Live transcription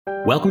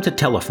Welcome to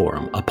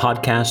Teleforum, a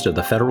podcast of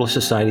the Federalist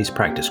Society's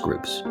practice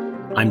groups.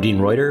 I'm Dean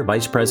Reuter,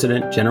 Vice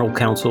President, General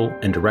Counsel,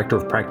 and Director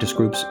of Practice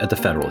Groups at the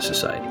Federalist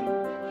Society.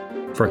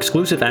 For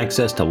exclusive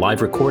access to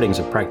live recordings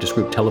of practice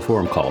group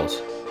Teleforum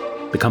calls,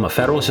 become a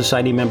Federalist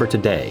Society member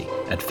today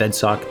at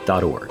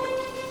fedsoc.org.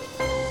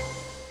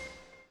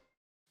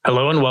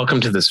 Hello and welcome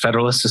to this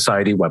Federalist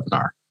Society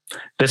webinar.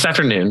 This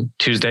afternoon,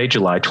 Tuesday,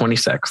 July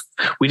 26th,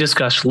 we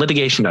discuss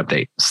litigation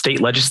update,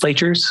 state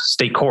legislatures,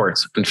 state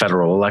courts, and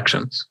federal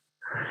elections.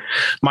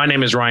 My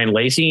name is Ryan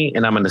Lacey,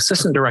 and I'm an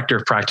Assistant Director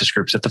of Practice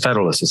Groups at the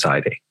Federalist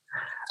Society.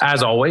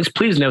 As always,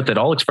 please note that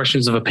all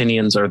expressions of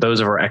opinions are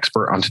those of our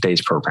expert on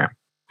today's program.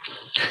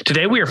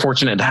 Today, we are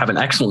fortunate to have an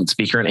excellent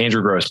speaker in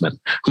Andrew Grossman,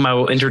 whom I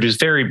will introduce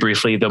very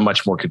briefly, though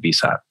much more could be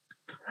said.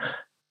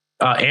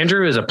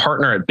 Andrew is a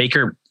partner at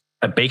Baker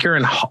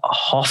and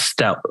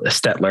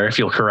Hostetler, if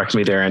you'll correct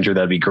me there, Andrew,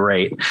 that'd be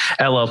great,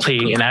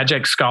 LLP, an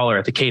adjunct scholar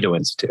at the Cato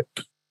Institute.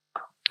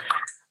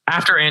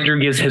 After Andrew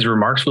gives his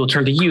remarks, we'll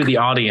turn to you, the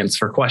audience,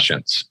 for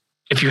questions.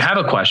 If you have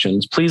a question,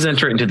 please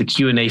enter it into the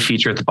Q&A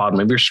feature at the bottom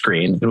of your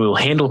screen, and we will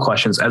handle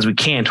questions as we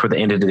can toward the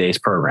end of today's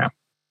program.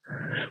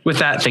 With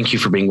that, thank you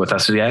for being with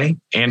us today.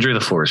 Andrew,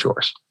 the floor is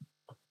yours.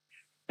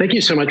 Thank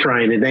you so much,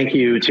 Ryan, and thank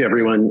you to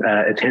everyone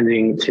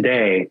attending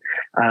today.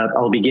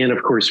 I'll begin,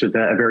 of course, with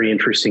a very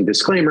interesting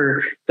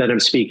disclaimer that I'm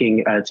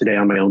speaking today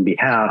on my own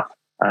behalf,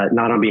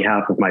 not on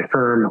behalf of my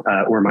firm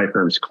or my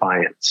firm's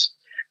clients.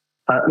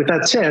 With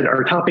that said,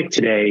 our topic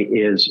today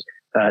is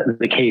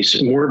the case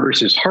Moore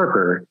versus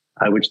Harper,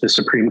 which the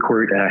Supreme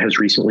Court has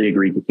recently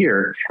agreed to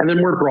hear, and then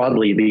more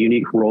broadly, the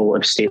unique role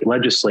of state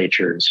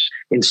legislatures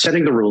in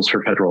setting the rules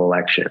for federal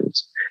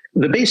elections.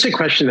 The basic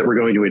question that we're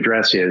going to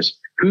address is,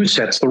 who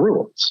sets the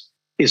rules?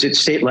 Is it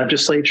state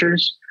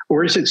legislatures,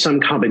 or is it some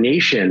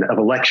combination of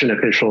election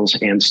officials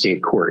and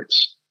state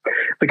courts?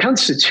 The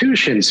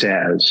Constitution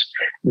says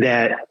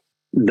that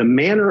the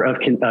manner of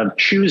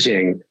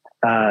choosing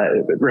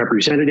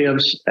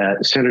representatives,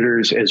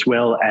 senators, as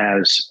well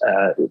as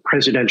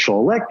presidential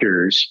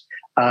electors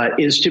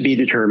is to be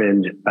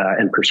determined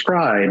and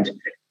prescribed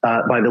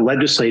by the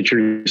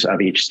legislatures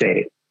of each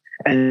state.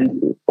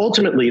 And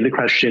ultimately, the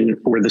question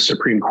for the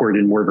Supreme Court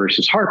in Moore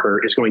versus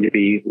Harper is going to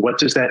be, what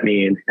does that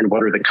mean and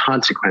what are the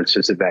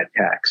consequences of that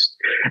text?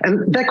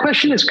 And that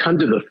question has come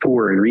to the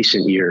fore in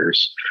recent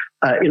years.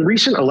 In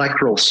recent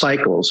electoral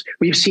cycles,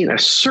 we've seen a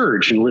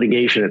surge in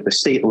litigation at the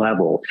state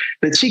level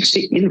that seeks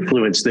to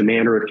influence the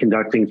manner of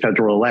conducting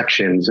federal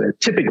elections,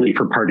 typically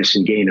for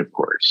partisan gain, of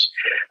course.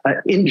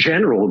 In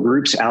general,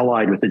 groups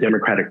allied with the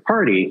Democratic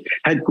Party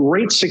had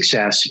great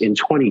success in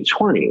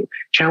 2020,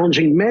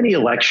 challenging many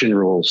election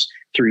rules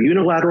through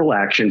unilateral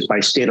actions by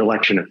state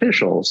election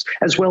officials,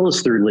 as well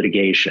as through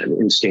litigation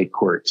in state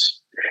courts.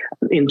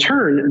 In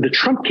turn, the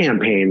Trump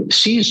campaign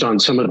seized on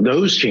some of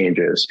those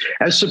changes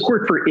as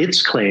support for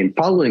its claim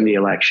following the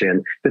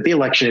election that the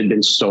election had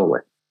been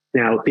stolen.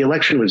 Now, the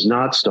election was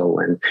not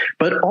stolen,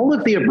 but all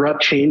of the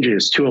abrupt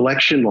changes to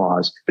election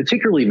laws,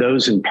 particularly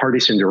those in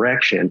partisan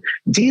direction,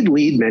 did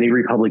lead many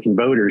Republican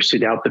voters to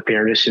doubt the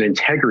fairness and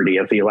integrity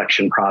of the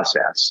election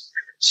process.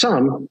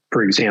 Some,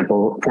 for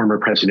example, former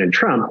President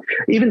Trump,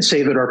 even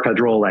say that our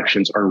federal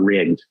elections are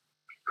rigged.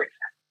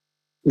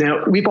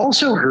 Now, we've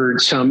also heard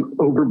some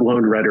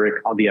overblown rhetoric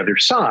on the other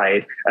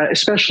side,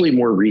 especially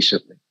more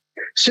recently.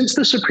 Since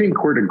the Supreme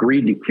Court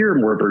agreed to hear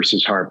Moore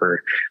versus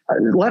Harper,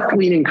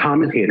 left-leaning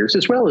commentators,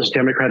 as well as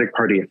Democratic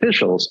Party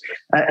officials,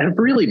 have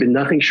really been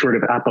nothing short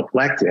of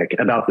apoplectic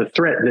about the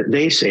threat that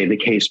they say the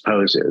case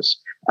poses.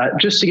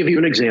 Just to give you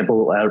an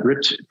example,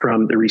 ripped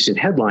from the recent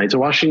headlines, a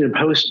Washington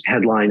Post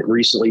headline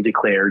recently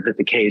declared that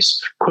the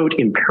case, quote,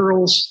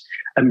 imperils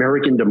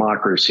American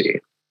democracy.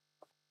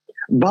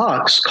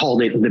 Vox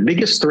called it the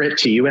biggest threat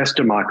to U.S.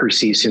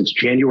 democracy since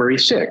January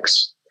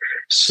 6th.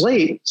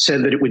 Slate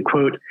said that it would,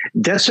 quote,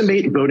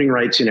 decimate voting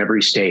rights in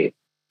every state.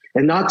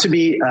 And not to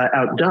be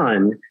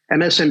outdone,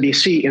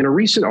 MSNBC in a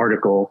recent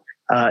article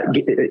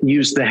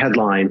used the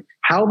headline,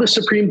 How the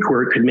Supreme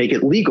Court Could Make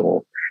It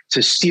Legal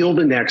to Steal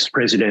the Next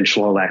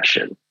Presidential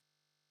Election.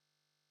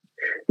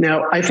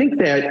 Now, I think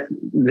that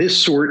this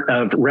sort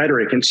of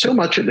rhetoric and so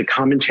much of the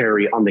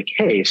commentary on the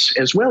case,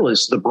 as well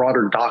as the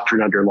broader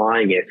doctrine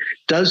underlying it,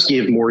 does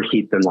give more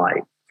heat than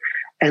light.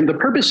 And the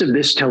purpose of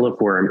this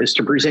teleforum is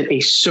to present a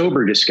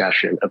sober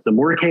discussion of the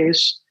Moore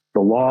case,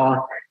 the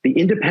law, the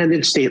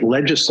independent state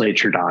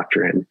legislature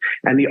doctrine,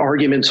 and the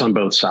arguments on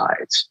both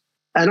sides.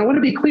 And I want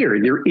to be clear,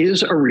 there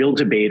is a real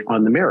debate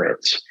on the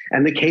merits,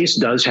 and the case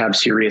does have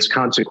serious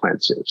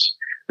consequences.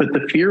 But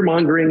the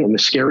fear-mongering and the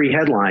scary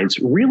headlines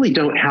really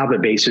don't have a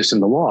basis in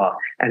the law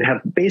and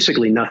have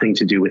basically nothing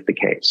to do with the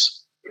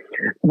case.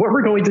 What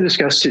we're going to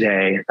discuss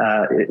today,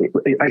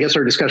 I guess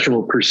our discussion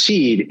will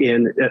proceed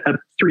in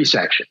three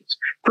sections.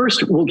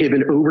 First, we'll give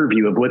an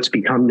overview of what's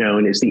become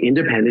known as the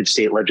independent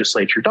state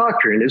legislature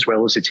doctrine, as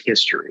well as its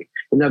history.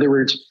 In other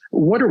words,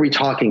 what are we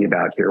talking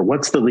about here?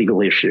 What's the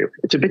legal issue?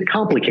 It's a bit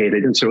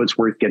complicated, and so it's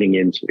worth getting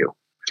into.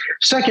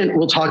 Second,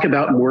 we'll talk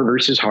about Moore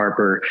versus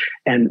Harper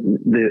and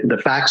the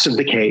facts of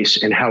the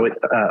case and how it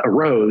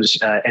arose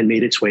and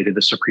made its way to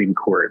the Supreme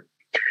Court.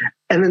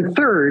 And then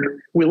third,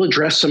 we'll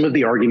address some of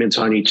the arguments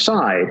on each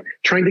side,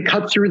 trying to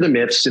cut through the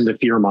myths and the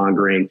fear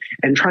mongering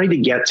and trying to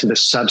get to the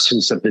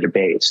substance of the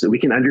debate so that we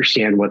can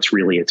understand what's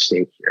really at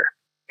stake here.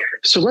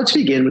 So let's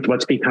begin with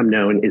what's become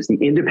known as the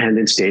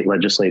independent state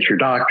legislature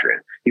doctrine.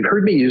 You've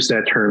heard me use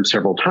that term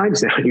several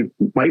times now. You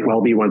might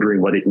well be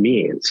wondering what it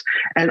means.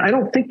 And I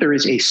don't think there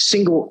is a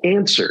single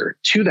answer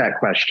to that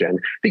question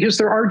because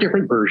there are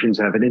different versions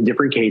of it and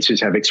different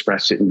cases have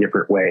expressed it in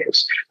different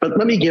ways. But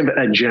let me give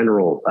a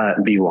general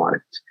view on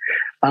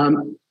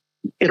it.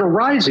 It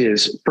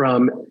arises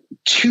from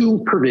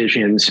two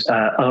provisions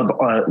of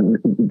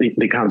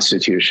the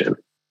Constitution.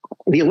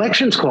 The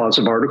Elections Clause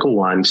of Article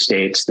 1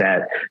 states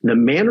that the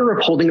manner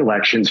of holding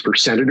elections for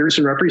senators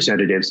and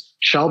representatives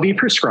shall be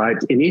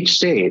prescribed in each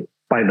state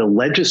by the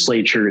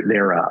legislature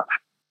thereof.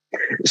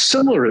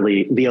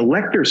 Similarly, the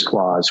Electors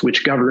Clause,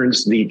 which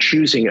governs the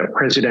choosing of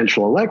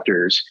presidential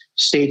electors,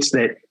 states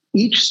that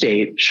each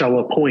state shall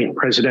appoint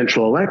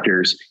presidential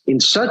electors in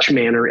such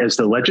manner as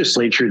the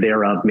legislature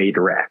thereof may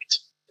direct.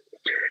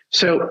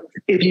 So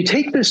if you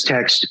take this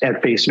text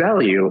at face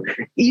value,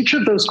 each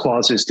of those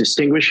clauses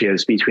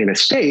distinguishes between a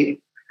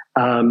state,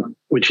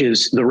 which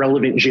is the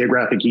relevant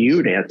geographic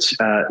unit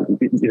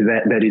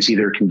that is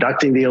either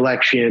conducting the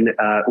election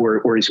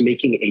or is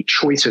making a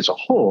choice as a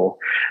whole,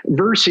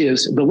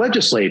 versus the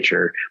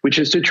legislature, which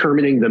is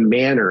determining the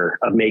manner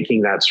of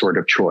making that sort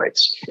of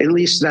choice. At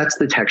least that's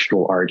the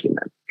textual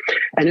argument.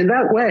 And in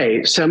that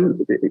way,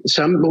 some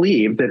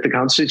believe that the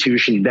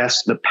Constitution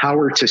vests the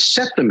power to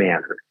set the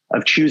manner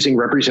of choosing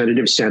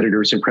representative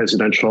senators and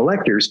presidential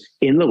electors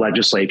in the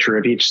legislature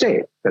of each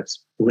state.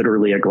 That's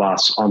literally a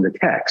gloss on the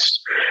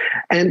text.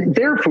 And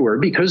therefore,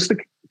 because the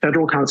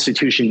federal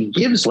Constitution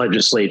gives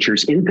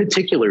legislatures in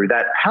particular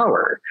that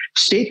power,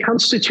 state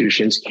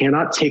constitutions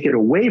cannot take it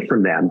away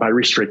from them by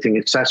restricting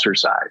its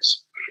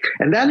exercise.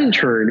 And that in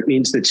turn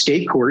means that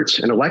state courts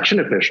and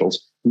election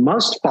officials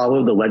must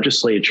follow the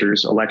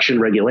legislature's election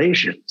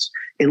regulations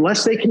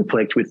unless they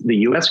conflict with the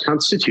US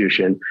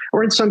Constitution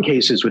or in some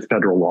cases with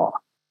federal law.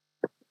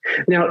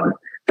 Now,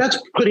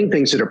 that's putting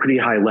things at a pretty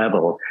high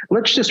level.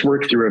 Let's just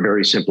work through a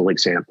very simple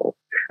example.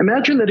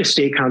 Imagine that a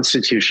state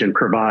constitution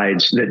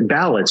provides that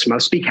ballots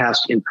must be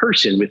cast in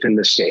person within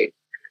the state.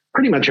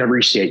 Pretty much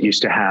every state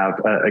used to have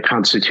a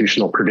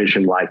constitutional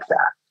provision like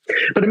that.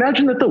 But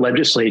imagine that the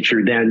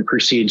legislature then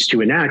proceeds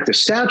to enact a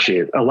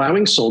statute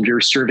allowing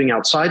soldiers serving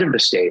outside of the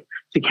state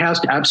to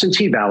cast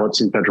absentee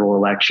ballots in federal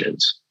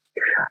elections.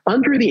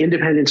 Under the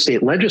independent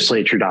state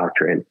legislature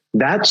doctrine,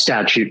 that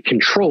statute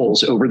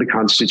controls over the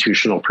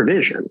constitutional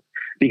provision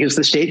because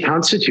the state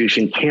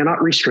constitution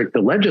cannot restrict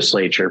the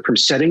legislature from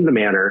setting the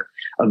manner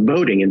of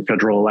voting in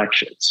federal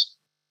elections.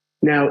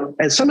 Now,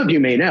 as some of you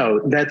may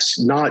know, that's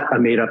not a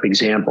made-up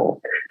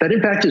example. That,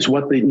 in fact, is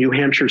what the New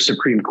Hampshire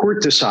Supreme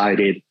Court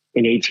decided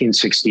in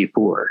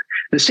 1864.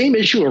 The same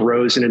issue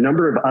arose in a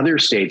number of other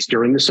states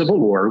during the Civil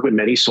War when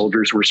many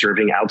soldiers were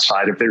serving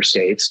outside of their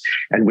states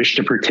and wished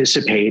to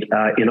participate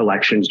in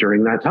elections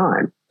during that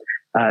time.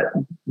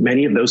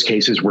 Many of those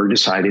cases were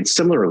decided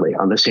similarly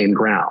on the same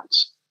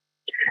grounds.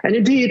 And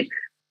indeed,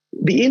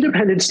 the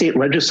independent state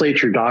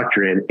legislature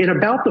doctrine, in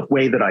about the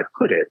way that I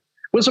put it,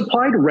 was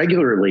applied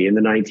regularly in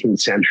the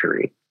 19th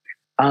century.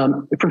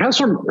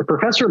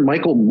 Professor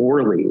Michael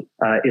Morley,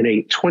 in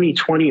a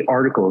 2020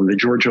 article in the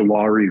Georgia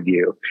Law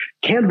Review,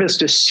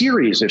 canvassed a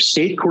series of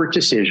state court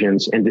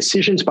decisions and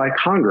decisions by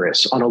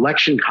Congress on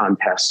election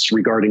contests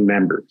regarding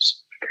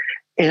members.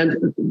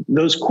 And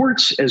those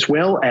courts, as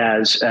well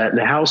as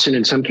the House and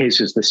in some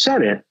cases the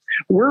Senate,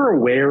 were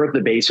aware of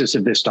the basis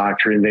of this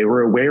doctrine. They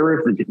were aware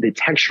of the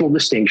textual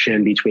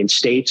distinction between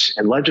states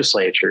and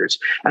legislatures,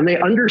 and they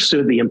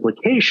understood the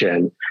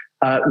implication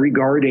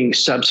regarding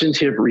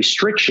substantive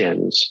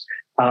restrictions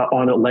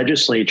on a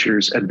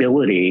legislature's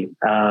ability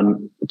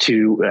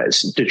to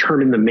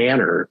determine the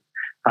manner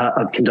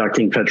of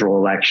conducting federal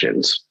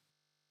elections.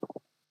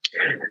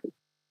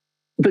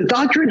 The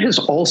doctrine has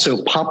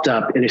also popped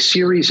up in a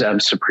series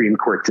of Supreme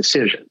Court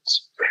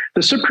decisions.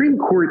 The Supreme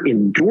Court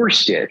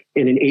endorsed it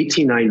in an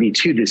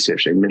 1892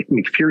 decision,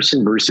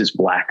 McPherson versus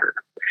Blacker.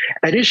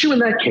 At issue in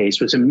that case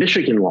was a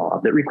Michigan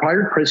law that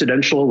required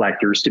presidential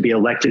electors to be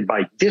elected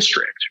by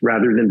district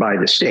rather than by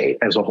the state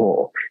as a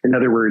whole. In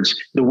other words,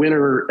 the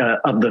winner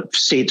of the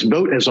state's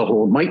vote as a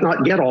whole might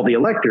not get all the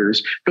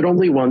electors, but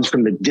only ones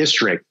from the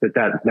district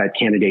that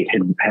candidate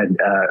had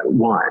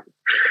won.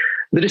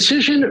 The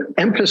decision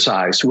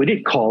emphasized what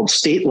it called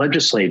state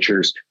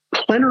legislatures'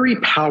 plenary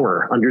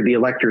power under the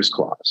Electors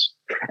Clause.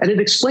 And it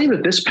explained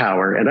that this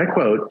power, and I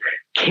quote,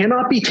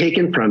 cannot be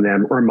taken from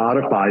them or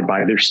modified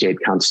by their state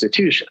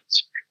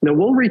constitutions. Now,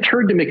 we'll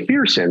return to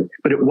McPherson,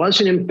 but it was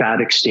an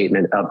emphatic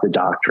statement of the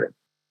doctrine.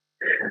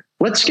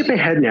 Let's skip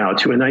ahead now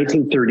to a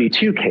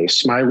 1932 case,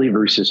 Smiley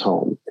versus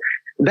Home.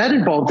 That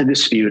involved a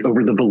dispute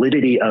over the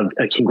validity of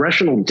a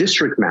congressional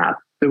district map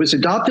that was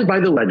adopted by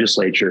the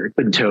legislature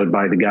but vetoed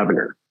by the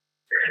governor.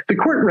 The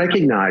court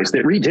recognized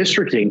that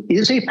redistricting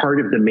is a part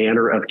of the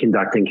manner of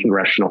conducting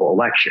congressional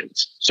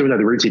elections. So in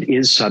other words, it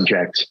is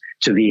subject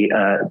to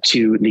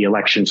the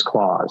Elections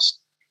Clause.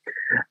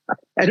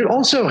 And it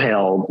also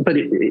held, but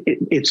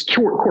its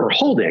core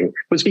holding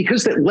was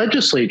because that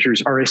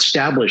legislatures are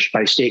established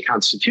by state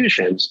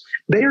constitutions,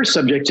 they are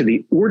subject to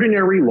the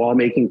ordinary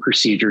lawmaking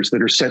procedures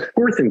that are set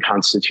forth in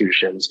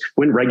constitutions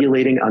when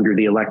regulating under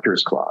the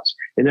Electors Clause.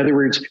 In other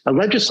words, a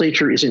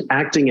legislature isn't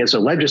acting as a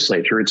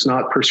legislature. It's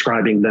not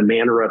prescribing the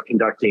manner of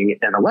conducting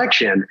an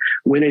election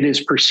when it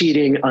is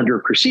proceeding under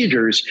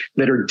procedures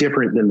that are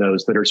different than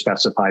those that are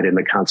specified in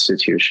the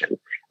Constitution.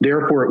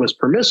 Therefore, it was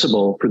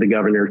permissible for the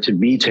governor to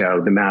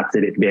veto the map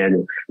that had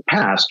been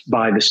passed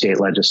by the state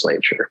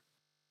legislature.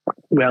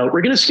 Well,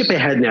 we're going to skip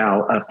ahead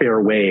now a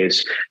fair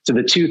ways to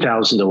the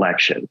 2000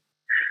 election.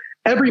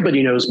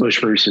 Everybody knows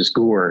Bush versus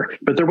Gore,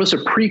 but there was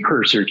a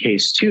precursor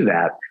case to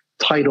that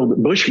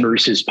titled Bush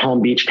versus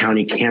Palm Beach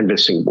County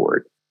Canvassing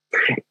Board.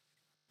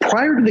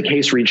 Prior to the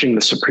case reaching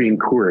the Supreme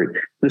Court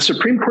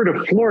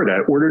of Florida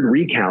ordered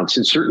recounts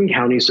in certain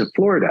counties of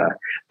Florida,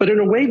 but in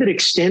a way that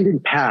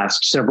extended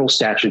past several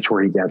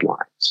statutory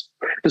deadlines.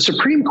 The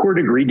Supreme Court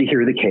agreed to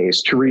hear the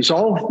case to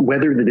resolve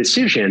whether the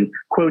decision,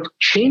 quote,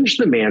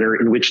 changed the manner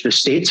in which the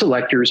state's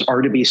electors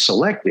are to be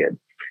selected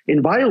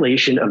in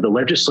violation of the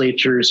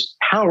legislature's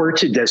power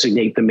to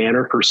designate the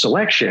manner for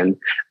selection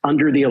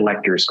under the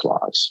Electors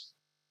Clause.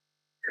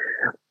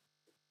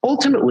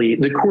 Ultimately,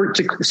 the court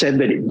said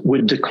that it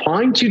would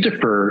decline to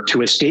defer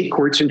to a state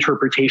court's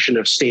interpretation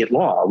of state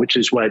law, which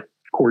is what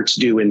courts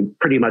do in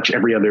pretty much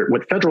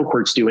what federal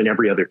courts do in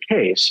every other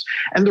case.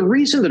 And the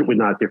reason that it would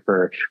not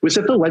defer was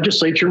that the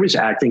legislature was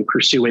acting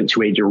pursuant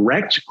to a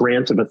direct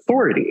grant of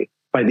authority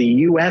by the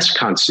U.S.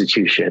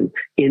 Constitution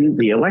in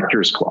the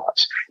Electors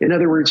Clause. In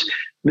other words,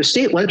 the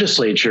state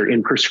legislature,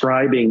 in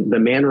prescribing the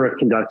manner of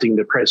conducting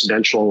the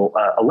presidential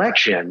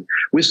election,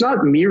 was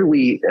not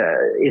merely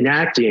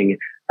enacting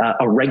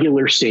a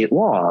regular state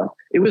law.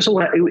 It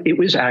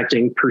was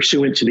acting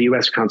pursuant to the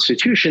U.S.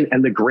 Constitution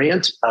and the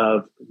grant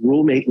of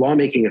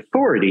lawmaking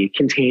authority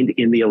contained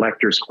in the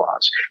Electors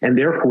Clause, and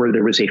therefore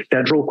there was a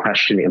federal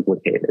question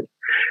implicated.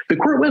 The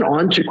court went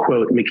on to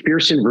quote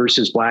McPherson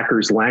versus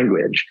Blacker's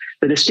language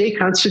that a state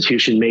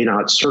constitution may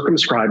not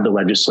circumscribe the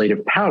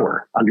legislative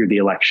power under the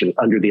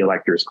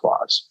Electors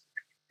Clause.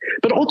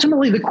 But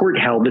ultimately, the court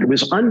held that it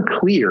was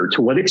unclear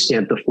to what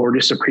extent the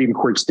Florida Supreme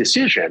Court's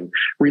decision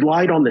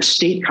relied on the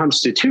state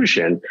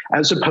constitution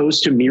as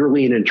opposed to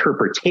merely an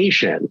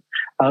interpretation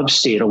of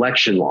state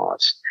election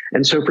laws.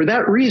 And so for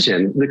that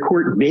reason, the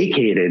court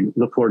vacated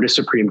the Florida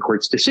Supreme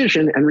Court's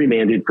decision and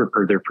remanded for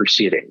further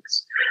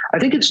proceedings. I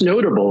think it's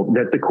notable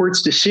that the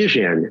court's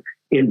decision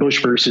in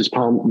Bush versus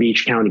Palm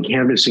Beach County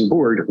Canvassing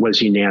Board was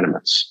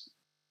unanimous.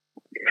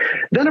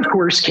 Then, of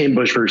course, came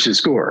Bush versus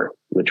Gore,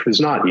 which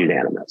was not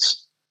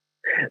unanimous.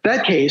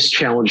 That case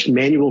challenged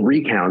manual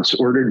recounts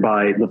ordered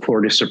by the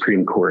Florida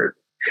Supreme Court.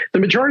 The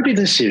majority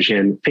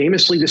decision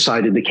famously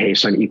decided the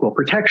case on equal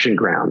protection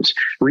grounds,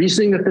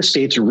 reasoning that the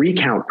state's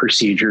recount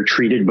procedure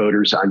treated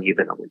voters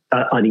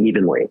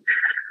unevenly.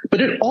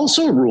 But it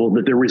also ruled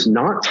that there was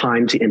not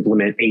time to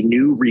implement a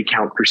new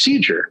recount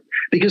procedure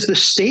because the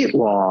state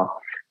law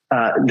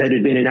that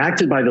had been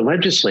enacted by the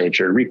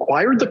legislature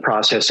required the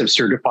process of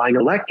certifying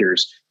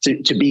electors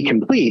to be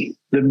complete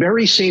the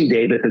very same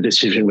day that the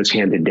decision was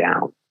handed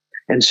down.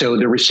 And so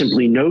there was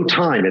simply no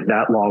time that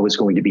that law was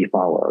going to be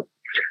followed.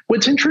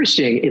 What's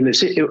interesting, and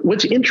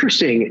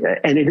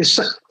it is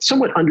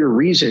somewhat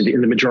under-reasoned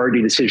in the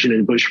majority decision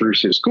in Bush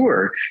versus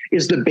Gore,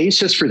 is the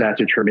basis for that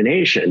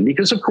determination.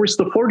 Because, of course,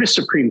 the Florida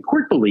Supreme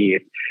Court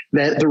believed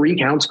that the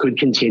recounts could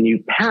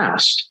continue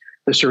past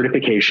the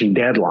certification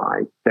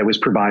deadline that was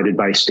provided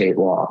by state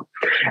law.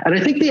 And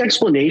I think the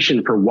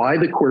explanation for why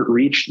the court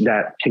reached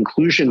that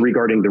conclusion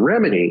regarding the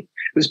remedy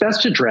was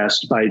best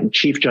addressed by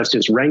Chief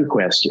Justice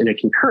Rehnquist in a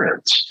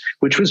concurrence,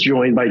 which was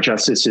joined by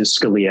Justices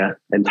Scalia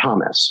and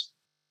Thomas.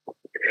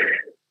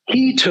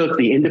 He took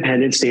the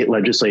independent state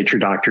legislature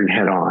doctrine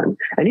head on,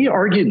 and he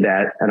argued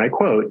that, and I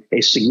quote,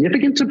 a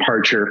significant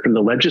departure from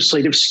the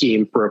legislative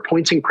scheme for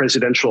appointing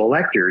presidential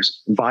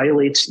electors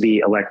violates the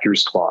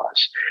Electors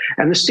Clause.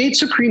 And the state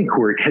Supreme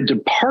Court had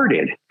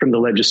departed from the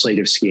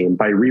legislative scheme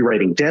by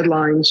rewriting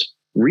deadlines,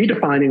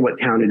 redefining what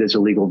counted as a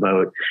legal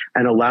vote,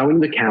 and allowing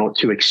the count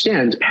to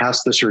extend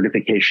past the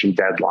certification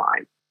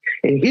deadline.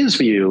 In his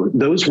view,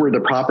 those were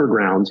the proper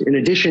grounds, in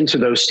addition to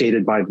those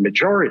stated by the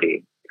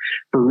majority,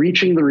 for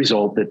reaching the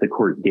result that the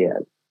court did.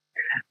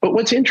 But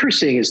what's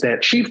interesting is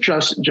that Chief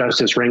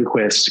Justice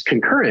Rehnquist's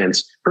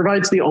concurrence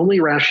provides the only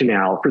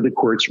rationale for the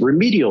court's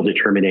remedial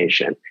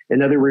determination.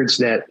 In other words,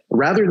 that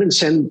rather than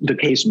send the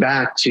case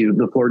back to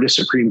the Florida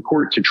Supreme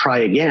Court to try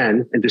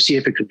again and to see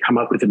if it could come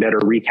up with a better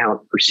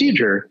recount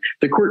procedure,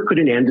 the court put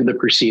an end to the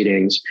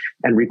proceedings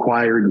and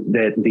required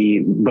that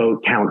the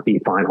vote count be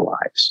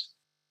finalized.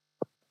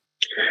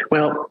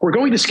 Well, we're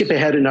going to skip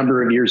ahead a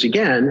number of years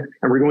again,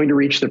 and we're going to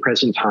reach the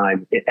present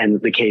time and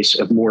the case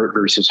of Moore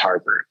versus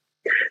Harvard.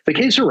 The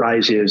case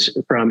arises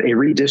from a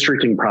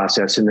redistricting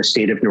process in the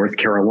state of North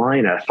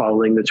Carolina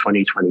following the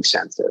 2020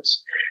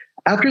 census.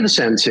 After the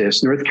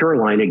census, North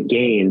Carolina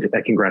gained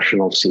a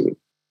congressional seat.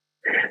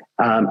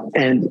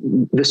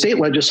 And the state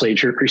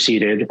legislature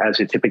proceeded, as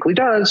it typically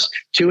does,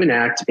 to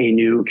enact a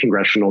new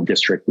congressional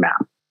district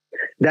map.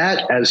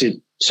 That, as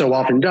it so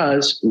often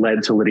does,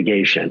 led to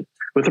litigation,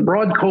 with a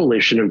broad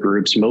coalition of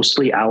groups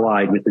mostly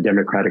allied with the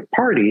Democratic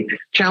Party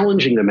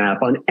challenging the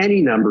map on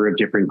any number of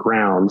different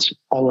grounds,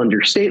 all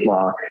under state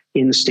law,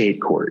 in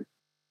state court.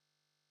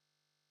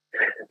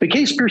 The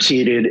case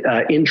proceeded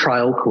in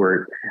trial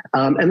court,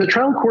 and the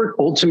trial court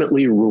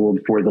ultimately ruled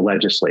for the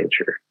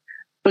legislature.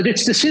 But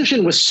its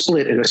decision was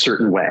split in a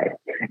certain way.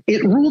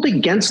 It ruled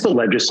against the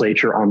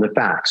legislature on the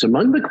facts.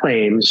 Among the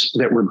claims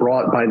that were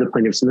brought by the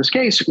plaintiffs in this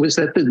case was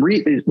that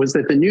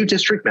the new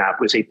district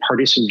map was a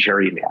partisan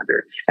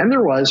gerrymander. And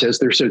there was, as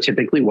there so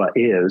typically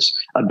is,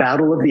 a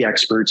battle of the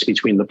experts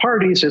between the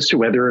parties as to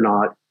whether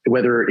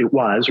it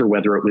was or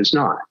whether it was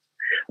not.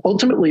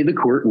 Ultimately, the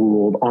court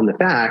ruled on the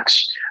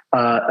facts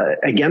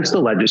against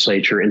the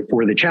legislature and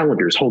for the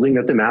challengers, holding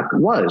that the map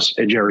was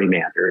a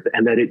gerrymander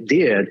and that it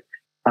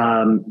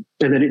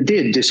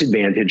did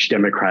disadvantage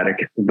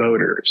Democratic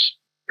voters.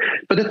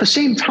 But at the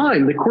same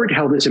time, the court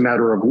held as a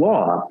matter of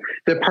law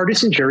that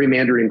partisan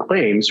gerrymandering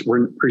claims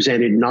were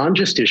presented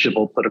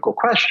non-justiciable political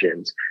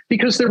questions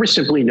because there was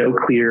simply no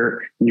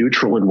clear,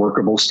 neutral, and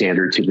workable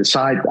standard to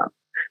decide them.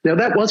 Now,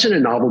 that wasn't a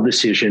novel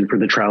decision for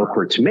the trial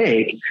court to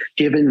make,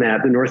 given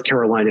that the North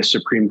Carolina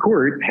Supreme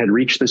Court had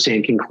reached the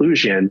same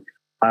conclusion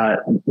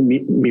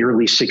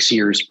merely 6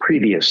 years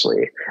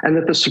previously, and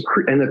that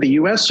the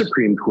U.S.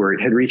 Supreme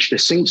Court had reached a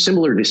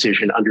similar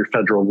decision under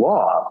federal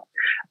law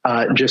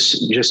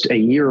just a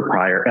year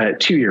prior,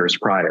 2 years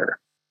prior.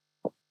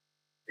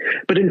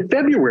 But in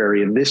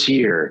February of this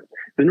year,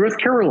 the North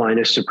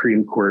Carolina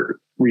Supreme Court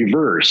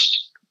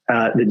reversed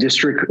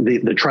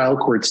the trial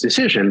court's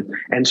decision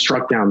and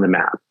struck down the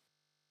map.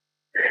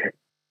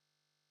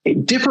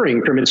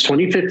 Differing from its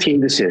 2015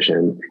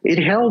 decision,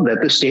 it held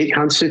that the state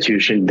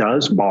constitution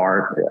does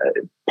bar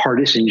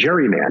partisan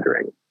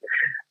gerrymandering.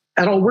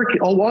 And I'll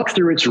walk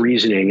through its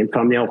reasoning in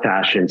thumbnail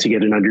fashion to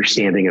get an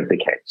understanding of the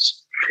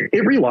case.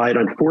 It relied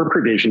on 4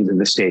 provisions in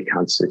the state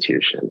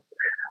constitution.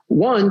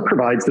 One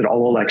provides that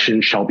all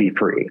elections shall be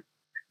free.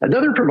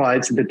 Another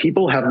provides that the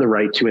people have the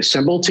right to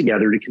assemble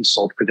together to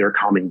consult for their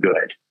common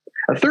good.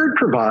 A third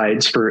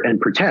provides for and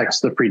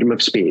protects the freedom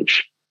of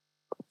speech.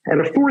 And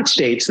a fourth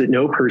states that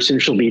no person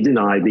shall be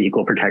denied the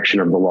equal protection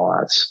of the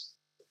laws.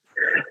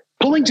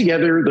 Pulling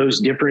together those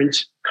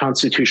different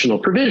constitutional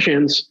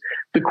provisions,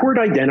 the court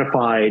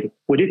identified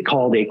what it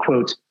called a,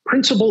 quote,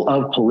 principle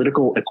of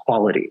political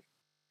equality.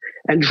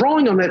 And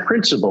drawing on that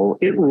principle,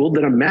 it ruled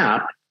that a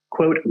map,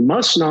 quote,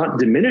 must not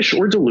diminish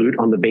or dilute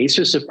on the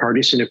basis of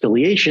partisan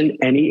affiliation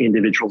any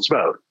individual's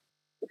vote.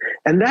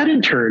 And that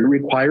in turn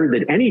required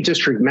that any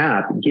district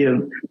map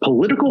give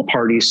political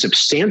parties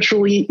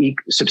substantially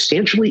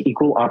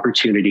equal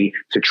opportunity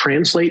to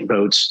translate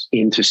votes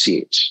into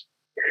seats.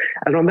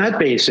 And on that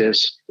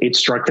basis, it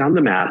struck down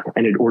the map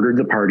and it ordered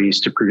the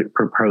parties to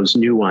propose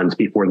new ones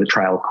before the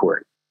trial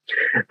court.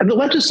 And the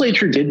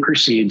legislature did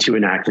proceed to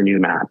enact a new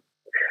map.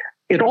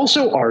 It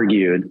also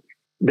argued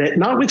that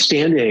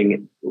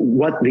notwithstanding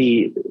what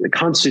the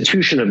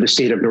Constitution of the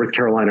state of North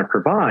Carolina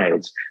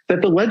provides,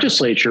 that the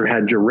legislature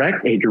had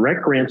a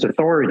direct grant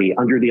authority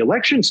under the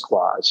Elections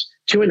Clause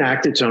to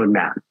enact its own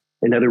map.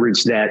 In other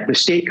words, that the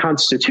state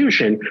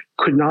constitution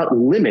could not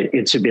limit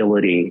its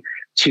ability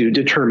to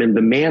determine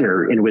the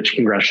manner in which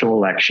congressional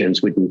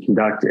elections would be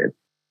conducted.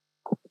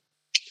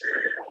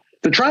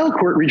 The trial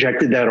court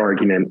rejected that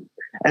argument,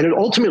 and it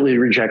ultimately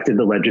rejected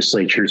the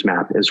legislature's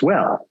map as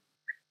well.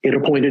 It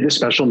appointed a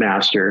special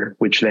master,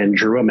 which then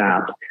drew a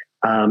map.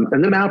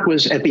 And the map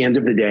was, at the end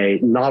of the day,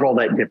 not all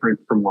that different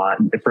from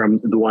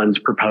the ones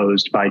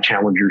proposed by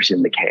challengers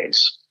in the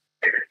case.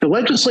 The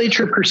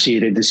legislature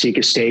proceeded to seek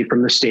a stay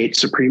from the state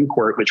Supreme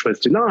Court, which was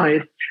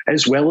denied,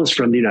 as well as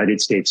from the United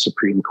States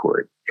Supreme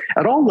Court.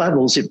 At all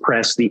levels, it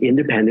pressed the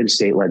independent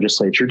state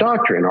legislature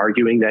doctrine,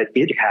 arguing that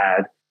it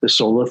had the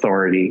sole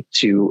authority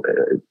to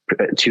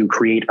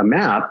create a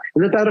map,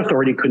 and that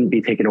authority couldn't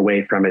be taken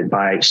away from it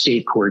by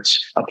state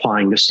courts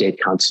applying the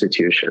state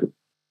constitution.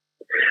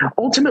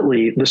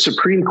 Ultimately, the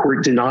Supreme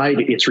Court denied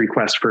its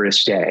request for a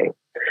stay,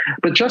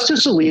 but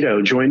Justice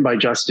Alito, joined by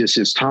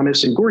Justices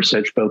Thomas and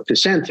Gorsuch, both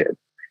dissented.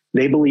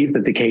 They believed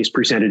that the case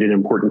presented an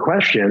important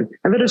question,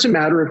 and that as a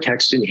matter of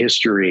text and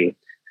history,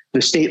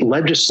 the state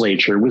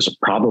legislature was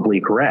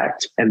probably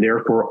correct, and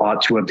therefore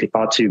ought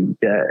to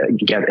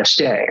get a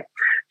stay.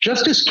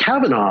 Justice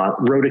Kavanaugh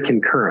wrote a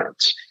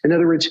concurrence. In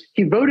other words,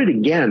 he voted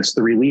against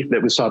the relief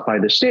that was sought by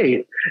the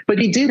state, but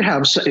he did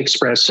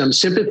express some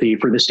sympathy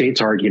for the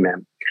state's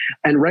argument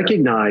and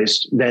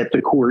recognized that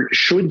the court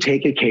should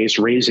take a case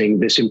raising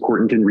this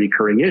important and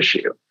recurring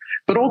issue.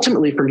 But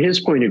ultimately, from his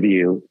point of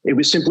view, it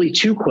was simply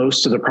too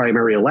close to the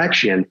primary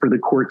election for the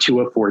court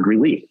to afford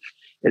relief.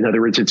 In other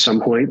words, at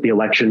some point, the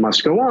election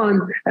must go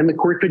on, and the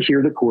court could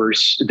hear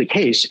the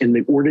case in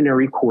the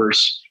ordinary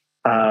course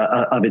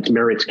of its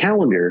merits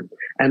calendar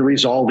and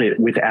resolve it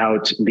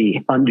without the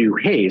undue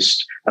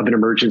haste of an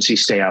emergency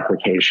stay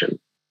application.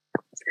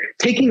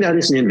 Taking that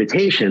as an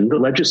invitation, the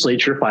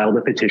legislature filed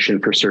a petition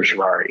for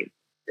certiorari.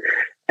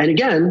 And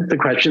again, the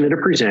question that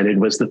it presented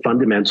was the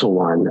fundamental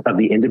one of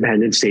the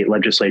independent state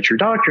legislature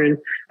doctrine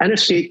and a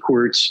state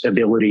court's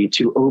ability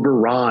to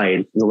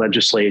override the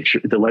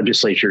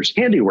legislature's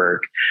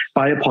handiwork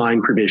by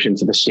applying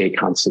provisions of the state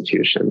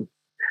constitution.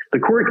 The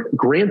court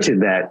granted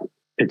that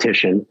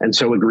petition and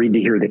so agreed to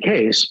hear the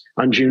case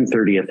on June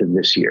 30th of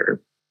this year.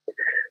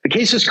 The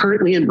case is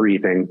currently in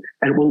briefing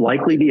and will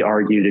likely be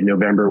argued in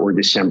November or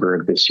December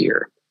of this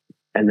year,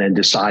 and then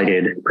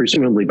decided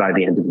presumably by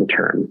the end of the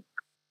term.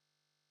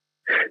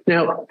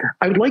 Now,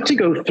 I would like to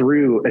go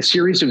through a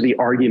series of the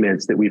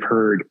arguments that we've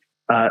heard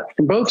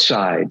from both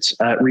sides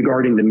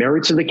regarding the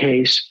merits of the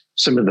case,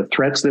 some of the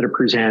threats that it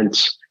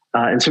presents,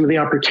 and some of the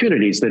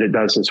opportunities that it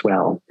does as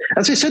well.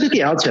 As I said at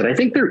the outset, I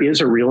think there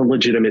is a real and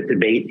legitimate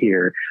debate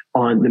here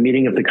on the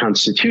meaning of the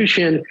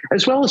Constitution,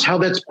 as well as how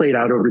that's played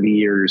out over the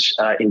years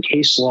in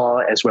case law,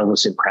 as well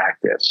as in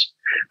practice.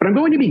 But I'm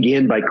going to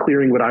begin by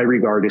clearing what I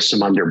regard as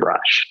some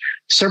underbrush,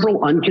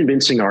 several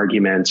unconvincing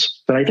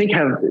arguments that I think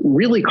have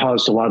really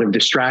caused a lot of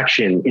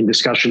distraction in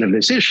discussion of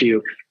this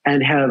issue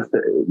and have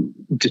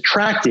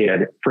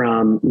detracted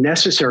from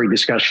necessary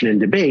discussion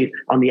and debate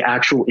on the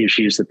actual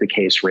issues that the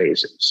case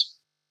raises.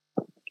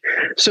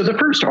 So the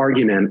first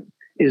argument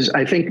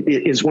I think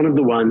is one of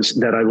the ones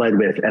that I led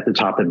with at the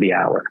top of the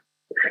hour.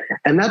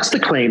 And that's the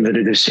claim that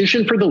a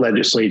decision for the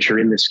legislature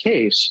in this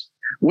case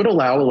would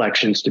allow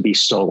elections to be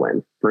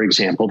stolen, for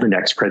example, the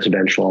next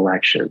presidential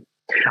election.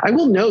 I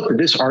will note that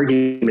this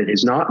argument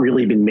has not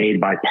really been made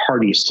by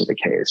parties to the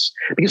case,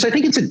 because I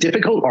think it's a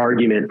difficult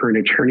argument for an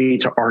attorney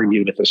to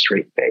argue with a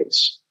straight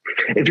face.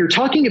 If you're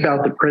talking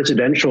about the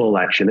presidential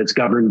election that's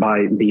governed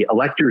by the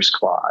Electors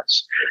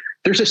Clause,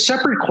 there's a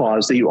separate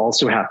clause that you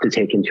also have to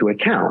take into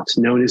account,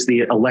 known as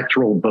the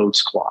Electoral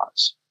Votes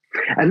Clause.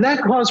 And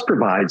that clause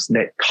provides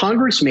that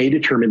Congress may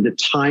determine the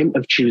time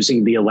of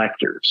choosing the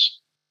electors.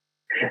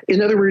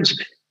 In other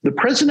words, the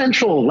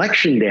presidential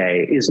election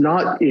day is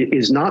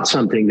not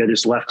something that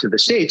is left to the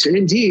states. And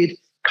indeed,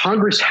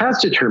 Congress has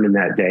determined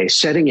that day,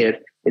 setting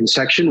it in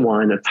Section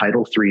 1 of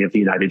Title III of the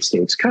United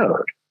States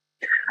Code.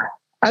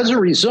 As a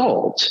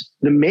result,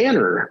 the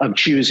manner of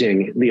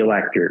choosing the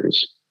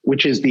electors,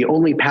 which is the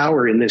only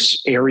power in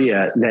this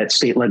area that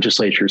state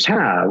legislatures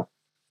have,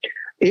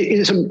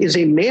 is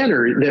a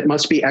manner that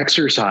must be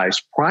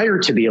exercised prior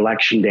to the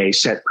election day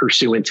set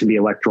pursuant to the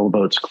Electoral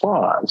Votes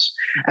Clause.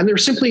 And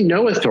there's simply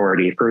no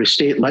authority for a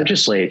state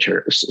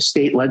legislature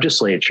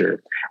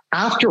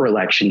after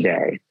election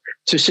day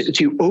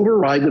to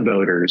override the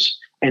voters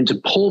and to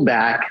pull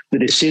back the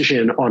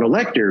decision on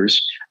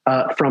electors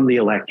from the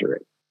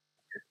electorate.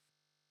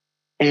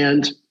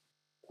 And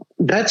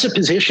that's a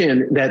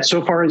position that,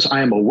 so far as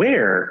I am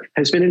aware,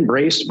 has been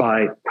embraced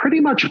by pretty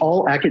much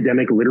all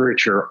academic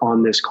literature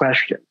on this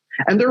question.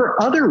 And there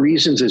are other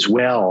reasons as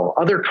well,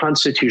 other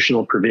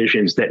constitutional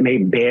provisions that may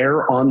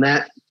bear on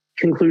that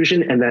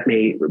conclusion and that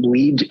may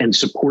lead to and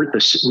support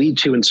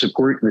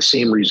the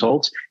same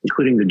results,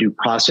 including the Due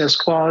Process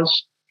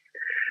Clause.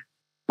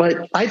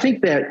 But I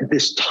think that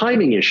this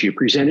timing issue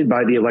presented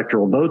by the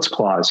Electoral Votes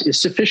Clause is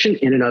sufficient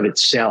in and of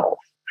itself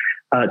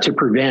to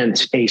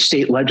prevent a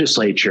state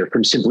legislature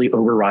from simply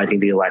overriding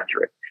the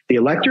electorate. The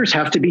electors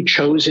have to be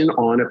chosen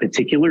on a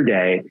particular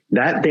day.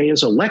 That day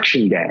is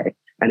election day.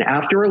 And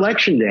after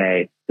election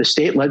day, the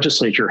state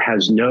legislature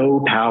has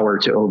no power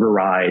to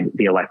override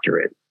the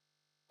electorate.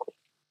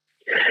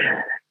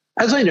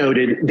 As I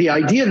noted, the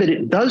idea that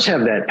it does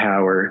have that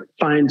power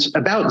finds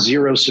about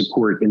zero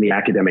support in the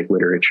academic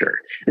literature.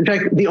 In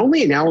fact, the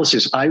only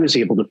analysis I was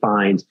able to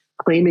find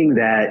claiming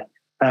that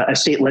a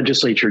state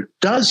legislature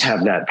does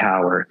have that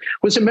power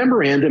was a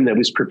memorandum that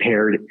was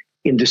prepared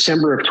in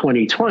December of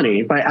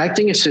 2020 by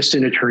Acting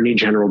Assistant Attorney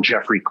General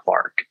Jeffrey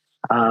Clark.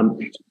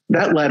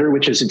 That letter,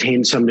 which has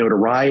attained some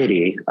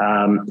notoriety,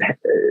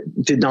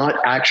 did not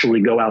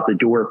actually go out the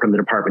door from the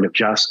Department of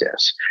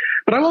Justice.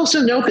 But I'll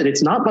also note that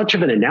it's not much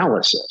of an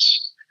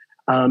analysis.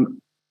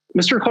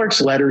 Mr. Clark's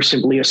letter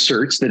simply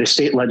asserts that a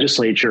state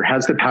legislature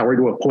has the power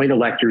to appoint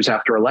electors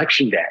after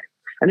election day.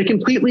 And it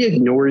completely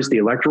ignores the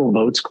Electoral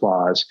Votes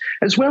Clause,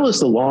 as well as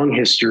the long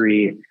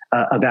history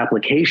of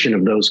application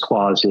of those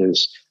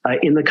clauses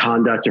in the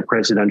conduct of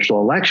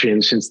presidential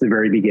elections since the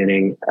very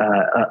beginning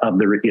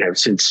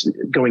since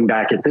going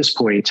back at this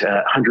point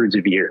hundreds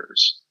of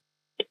years.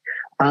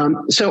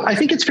 So I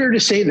think it's fair to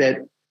say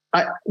that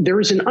there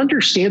is an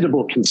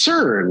understandable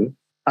concern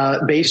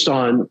based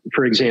on,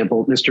 for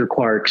example, Mr.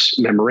 Clark's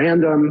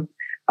memorandum,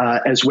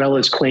 as well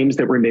as claims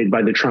that were made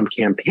by the Trump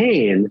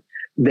campaign,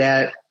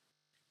 that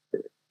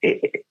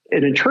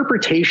an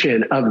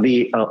interpretation of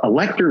the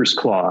Electors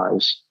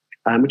Clause,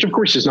 which of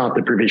course is not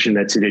the provision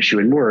that's at issue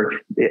in Moore,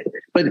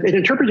 but an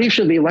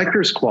interpretation of the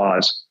Electors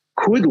Clause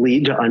could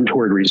lead to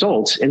untoward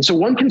results. And so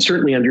one can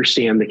certainly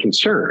understand the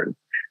concern.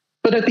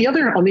 But on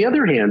the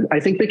other hand, I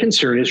think the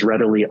concern is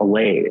readily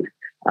allayed.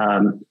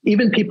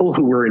 Even people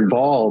who were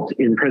involved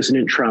in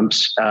President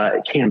Trump's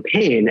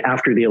campaign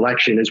after the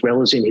election, as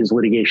well as in his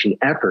litigation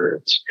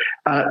efforts,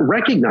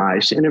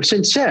 recognized and have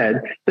since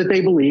said that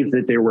they believe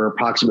that there were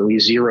approximately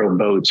zero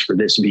votes for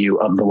this view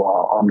of the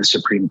law on the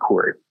Supreme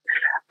Court.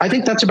 I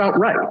think that's about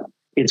right.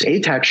 It's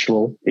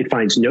atextual, it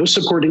finds no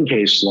support in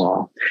case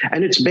law,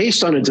 and it's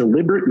based on a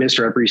deliberate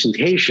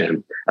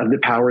misrepresentation of the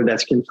power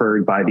that's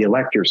conferred by the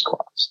Electors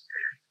Clause.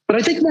 But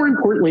I think more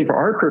importantly for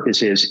our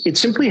purposes, it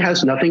simply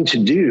has nothing to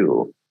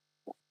do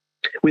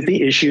with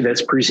the issue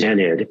that's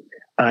presented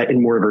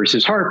in Moore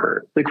versus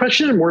Harper. The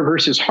question in Moore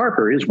versus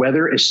Harper is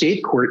whether a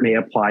state court may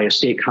apply a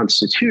state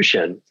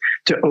constitution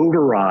to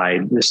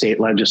override the state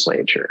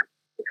legislature.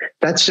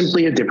 That's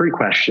simply a different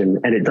question,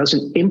 and it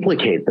doesn't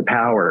implicate the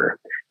power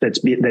that's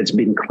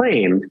been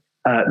claimed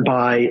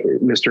by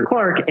Mr.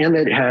 Clark, and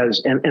that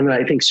has, and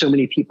I think so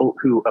many people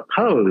who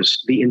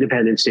oppose the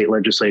independent state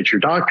legislature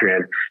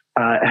doctrine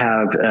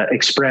have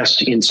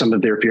expressed in some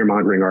of their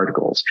fear-mongering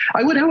articles.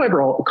 I would,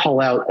 however, call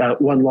out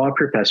one law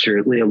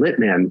professor, Leah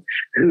Littman,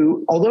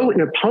 who, although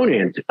an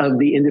opponent of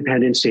the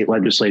independent state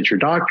legislature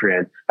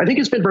doctrine, I think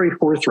has been very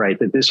forthright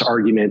that this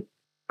argument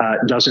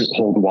doesn't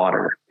hold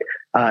water.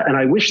 And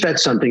I wish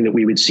that's something that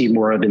we would see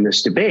more of in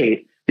this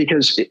debate,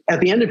 because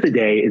at the end of the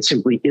day, it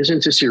simply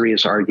isn't a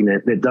serious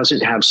argument that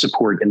doesn't have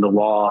support in the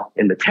law,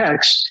 in the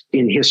text,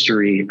 in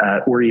history,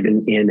 or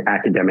even in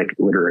academic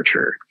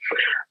literature.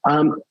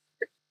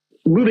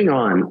 Moving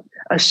on,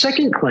 a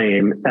second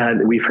claim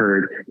that we've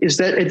heard is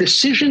that a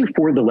decision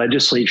for the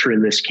legislature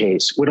in this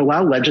case would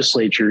allow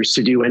legislatures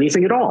to do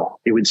anything at all.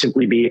 It would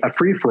simply be a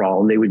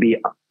free-for-all, and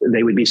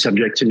they would be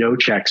subject to no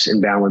checks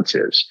and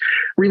balances.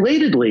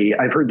 Relatedly,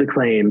 I've heard the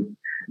claim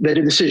that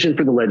a decision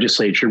for the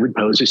legislature would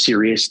pose a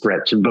serious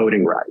threat to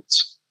voting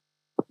rights.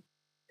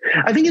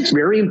 I think it's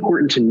very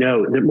important to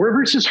note that Moore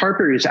versus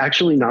Harper is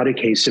actually not a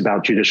case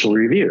about judicial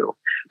review,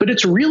 but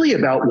it's really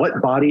about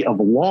what body of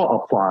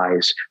law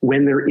applies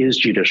when there is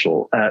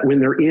judicial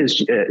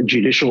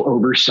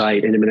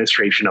oversight and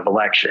administration of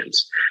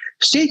elections.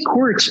 State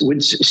courts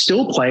would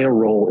still play a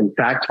role in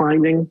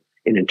fact-finding,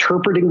 in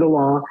interpreting the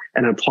law,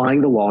 and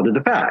applying the law to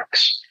the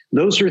facts.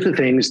 Those are the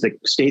things that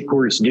state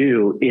courts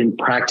do in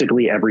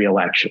practically every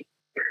election.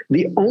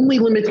 The only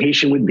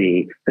limitation would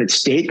be that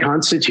state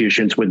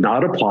constitutions would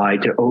not apply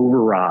to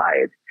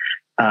override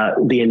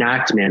the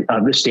enactment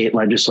of the state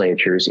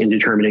legislatures in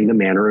determining the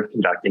manner of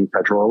conducting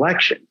federal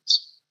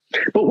elections.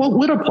 But what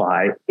would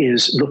apply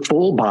is the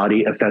full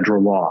body of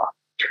federal law.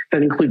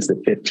 That includes the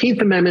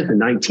 15th Amendment, the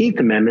 19th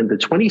Amendment, the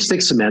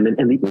 26th Amendment,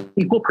 and the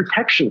Equal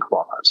Protection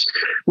Clause,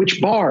 which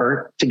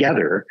bar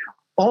together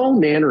all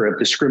manner of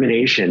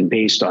discrimination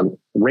based on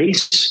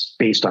race,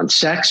 based on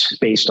sex,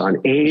 based on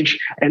age,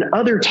 and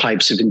other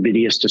types of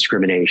invidious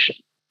discrimination.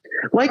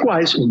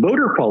 Likewise,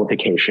 voter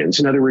qualifications,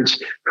 in other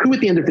words, who at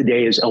the end of the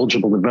day is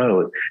eligible to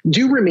vote,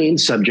 do remain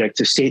subject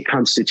to state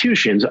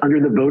constitutions under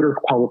the Voter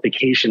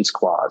Qualifications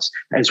Clause,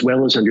 as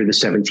well as under the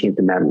 17th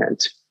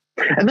Amendment.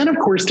 And then, of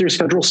course, there's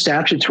federal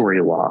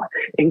statutory law,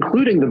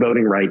 including the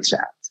Voting Rights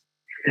Act.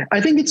 I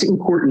think it's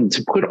important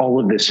to put all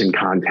of this in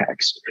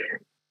context.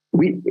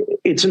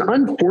 It's an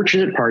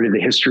unfortunate part of the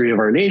history of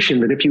our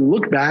nation that if you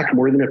look back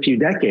more than a few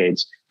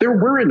decades, there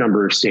were a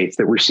number of states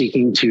that were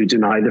seeking to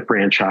deny the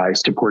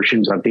franchise to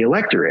portions of the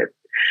electorate.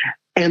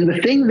 And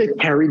the thing that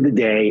carried the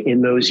day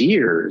in those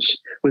years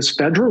was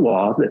federal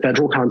law, the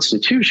federal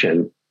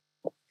constitution,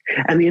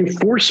 and the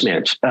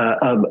enforcement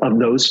of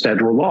those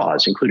federal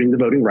laws, including the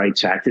Voting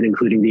Rights Act and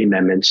including the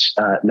amendments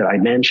that I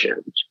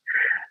mentioned.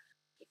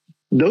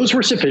 Those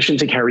were sufficient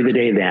to carry the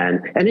day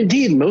then. And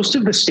indeed, most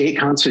of the state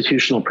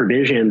constitutional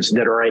provisions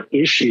that are at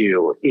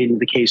issue in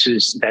the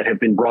cases that have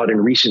been brought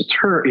in recent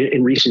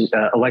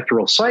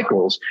electoral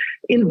cycles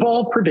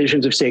involve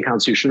provisions of state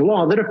constitutional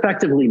law that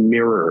effectively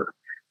mirror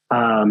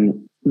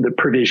the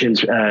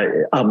provisions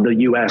of the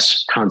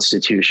U.S.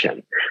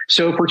 Constitution.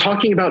 So if we're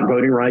talking about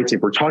voting rights, if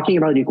we're talking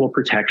about equal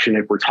protection,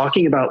 if we're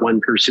talking about one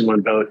person,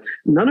 one vote,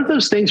 none of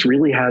those things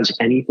really has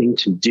anything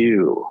to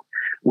do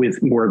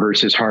with Moore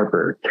versus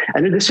Harper.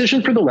 And a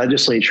decision for the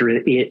legislature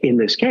in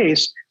this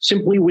case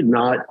simply would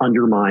not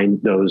undermine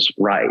those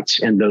rights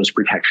and those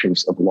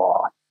protections of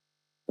law.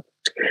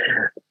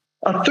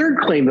 A third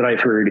claim that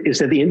I've heard is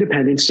that the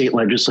independent state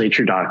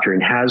legislature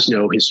doctrine has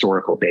no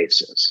historical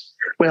basis.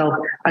 Well,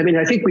 I mean,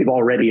 I think we've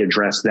already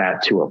addressed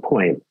that to a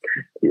point.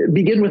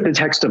 Begin with the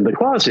text of the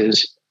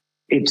clauses.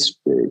 It's,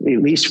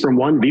 at least from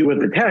one view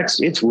of the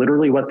text, it's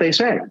literally what they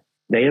say.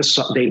 They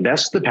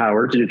vest the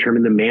power to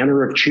determine the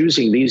manner of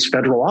choosing these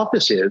federal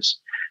offices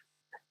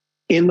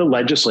in the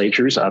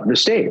legislatures of the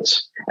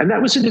states. And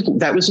that was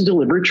a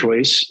deliberate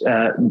choice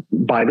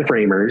by the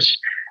framers.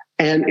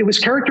 And it was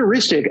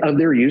characteristic of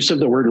their use of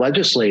the word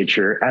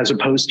legislature as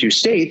opposed to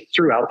state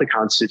throughout the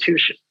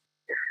Constitution.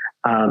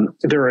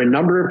 There are a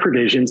number of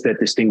provisions that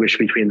distinguish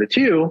between the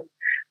two,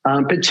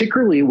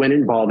 particularly when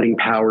involving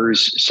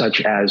powers such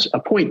as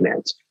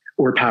appointment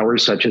or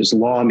powers such as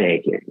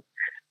lawmaking.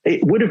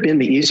 It would have been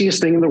the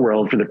easiest thing in the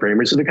world for the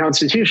framers of the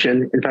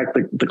Constitution. In fact,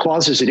 the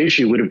clauses at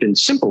issue would have been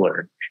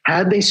simpler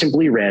had they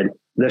simply read,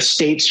 the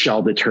states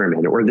shall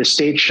determine or the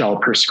states shall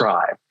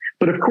prescribe.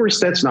 But of course,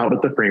 that's not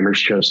what the framers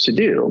chose to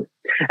do.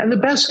 And the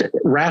best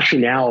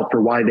rationale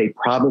for why they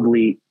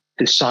probably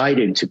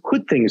decided to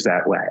put things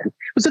that way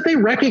was that they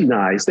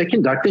recognized that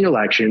conducting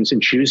elections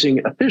and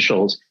choosing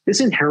officials is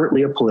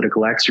inherently a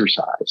political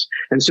exercise.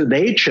 And so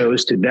they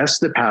chose to vest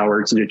the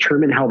power to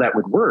determine how that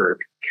would work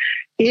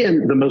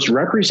in the most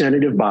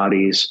representative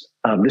bodies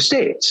of the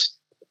states.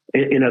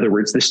 In other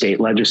words, the state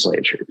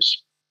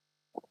legislatures.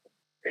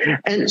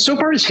 And so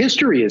far as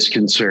history is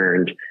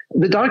concerned,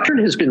 the doctrine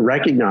has been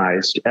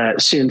recognized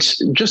since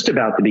just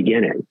about the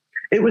beginning.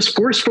 It was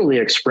forcefully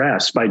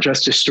expressed by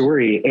Justice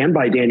Story and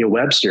by Daniel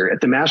Webster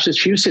at the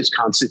Massachusetts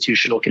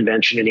Constitutional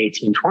Convention in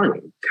 1820,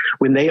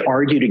 when they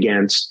argued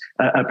against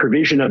a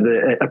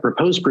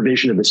proposed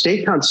provision of the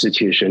state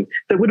constitution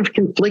that would have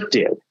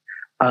conflicted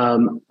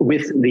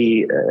with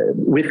the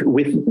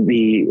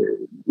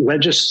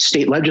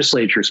state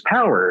legislature's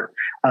power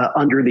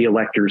under the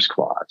Electors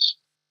Clause.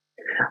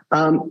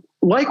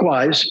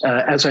 Likewise,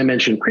 as I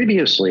mentioned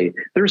previously,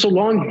 there's a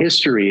long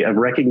history of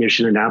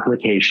recognition and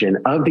application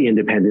of the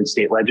independent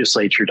state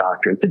legislature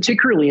doctrine,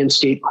 particularly in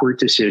state court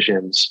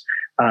decisions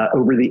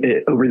over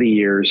the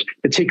years,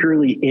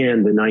 particularly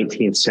in the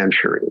 19th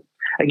century.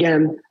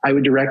 Again, I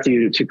would direct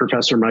you to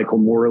Professor Michael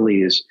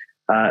Morley's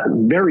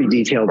very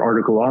detailed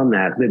article on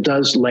that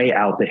does lay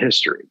out the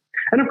history.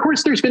 And of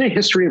course, there's been a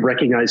history of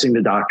recognizing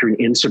the doctrine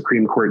in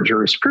Supreme Court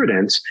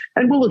jurisprudence,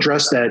 and we'll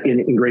address that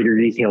in greater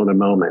detail in a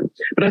moment.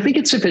 But I think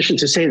it's sufficient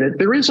to say that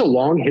there is a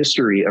long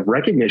history of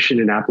recognition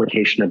and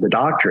application of the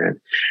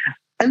doctrine.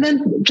 And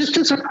then just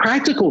as a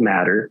practical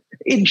matter,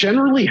 it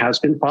generally has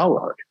been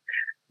followed.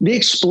 The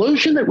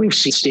explosion that we've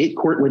seen state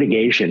court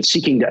litigation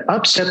seeking to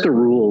upset the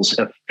rules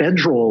of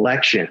federal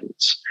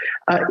elections,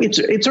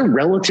 it's a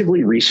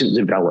relatively recent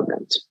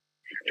development.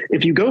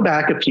 If you go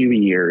back a few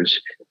years,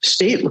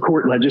 state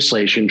court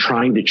legislation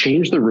trying to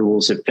change the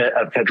rules of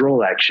federal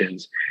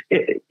elections,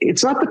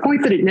 it's not the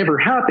point that it never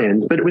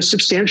happened, but it was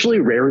substantially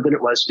rarer than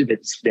it was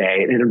today,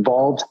 and it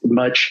involved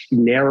much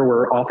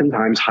narrower,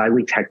 oftentimes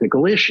highly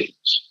technical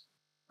issues.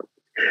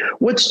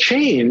 What's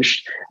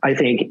changed, I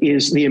think,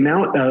 is the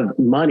amount of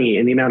money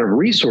and the amount of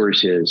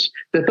resources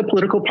that the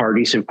political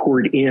parties have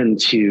poured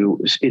into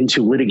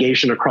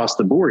litigation across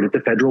the board at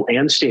the federal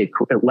and state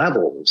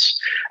levels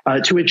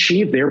to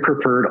achieve their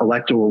preferred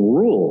electoral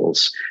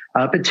rules,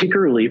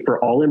 particularly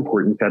for all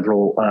important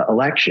federal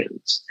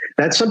elections.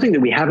 That's something that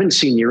we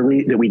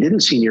didn't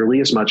see nearly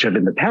as much of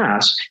in the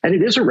past, and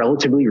it is a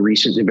relatively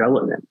recent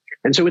development.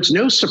 And so it's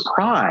no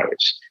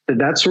surprise that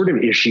that sort of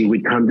issue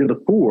would come to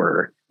the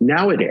fore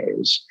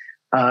nowadays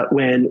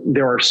when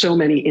there are so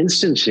many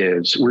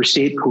instances where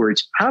state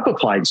courts have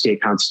applied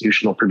state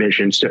constitutional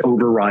provisions to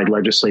override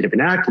legislative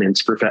enactments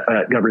for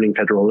governing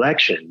federal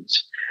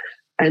elections.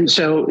 And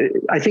so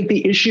I think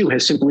the issue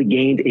has simply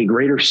gained a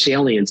greater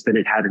salience than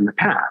it had in the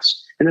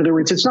past. In other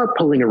words, it's not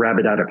pulling a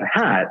rabbit out of a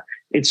hat.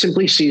 It's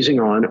simply seizing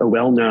on a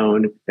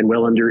well-known and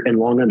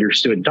long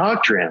understood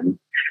doctrine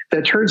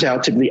that turns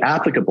out to be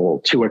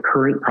applicable to a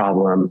current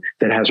problem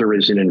that has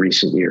arisen in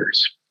recent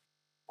years.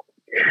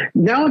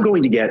 Now I'm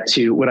going to get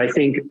to what I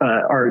think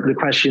are the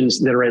questions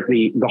that are at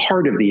the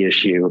heart of the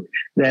issue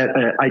that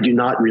I do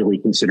not really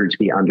consider to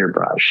be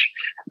underbrush.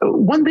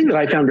 One thing that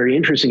I found very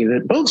interesting is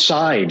that both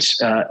sides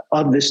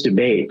of this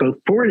debate, both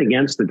for and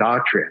against the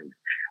doctrine,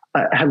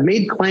 have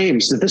made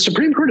claims that the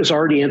Supreme Court has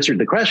already answered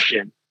the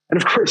question,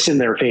 and of course in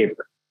their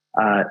favor.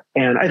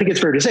 And I think it's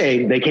fair to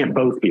say they can't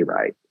both be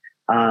right.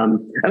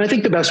 And I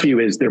think the best view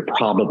is they're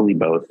probably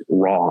both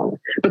wrong,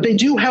 but they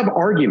do have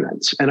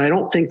arguments. And I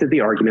don't think that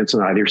the arguments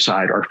on either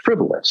side are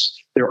frivolous.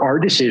 There are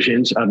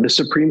decisions of the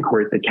Supreme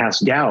Court that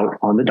cast doubt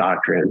on the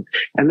doctrine.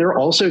 And there are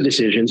also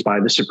decisions by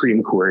the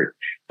Supreme Court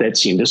that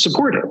seem to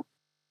support it.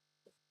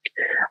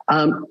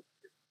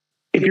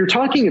 If you're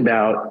talking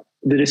about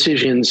the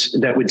decisions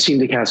that would seem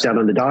to cast doubt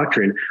on the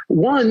doctrine,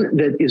 one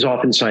that is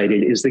often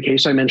cited is the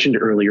case I mentioned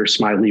earlier,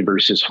 Smiley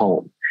versus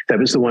Holm. That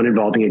was the one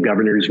involving a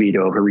governor's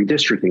veto of a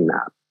redistricting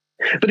map.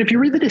 But if you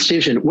read the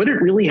decision, what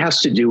it really has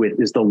to do with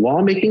is the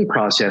lawmaking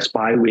process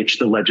by which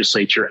the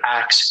legislature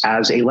acts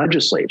as a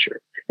legislature.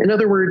 In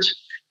other words,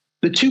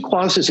 the two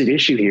clauses at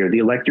issue here, the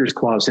Electors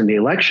Clause and the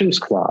Elections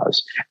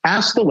Clause,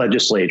 ask the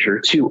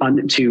legislature to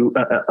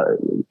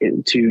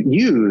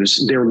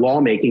use their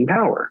lawmaking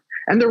power.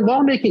 And their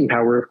lawmaking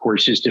power, of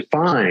course, is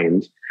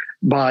defined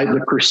by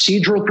the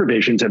procedural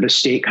provisions of a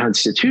state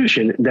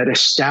constitution that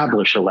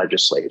establish a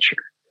legislature.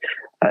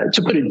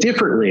 To put it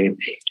differently,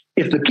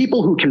 if the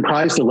people who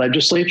comprise the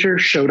legislature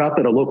showed up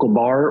at a local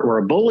bar or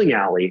a bowling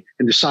alley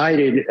and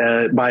decided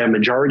by a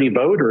majority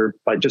vote or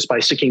by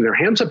sticking their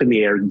hands up in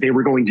the air, they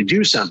were going to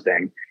do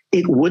something,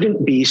 it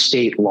wouldn't be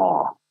state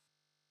law.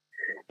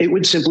 It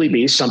would simply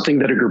be something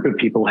that a group of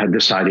people had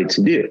decided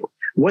to do.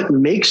 What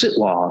makes it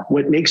law,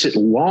 what makes it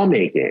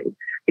lawmaking,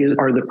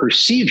 are the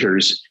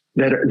procedures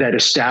that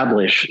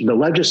establish the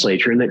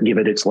legislature and that give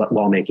it its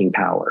lawmaking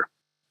power.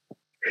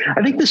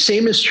 I think the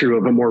same is true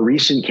of a more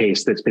recent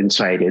case that's been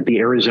cited, the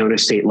Arizona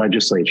State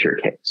Legislature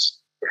case.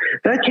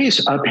 That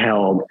case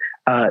upheld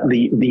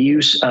the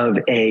use of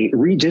an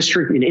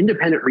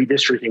independent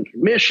redistricting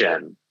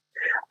commission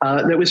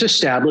that was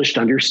established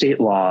under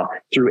state law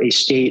through a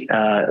state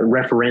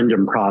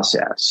referendum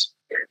process.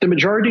 The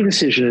majority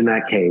decision in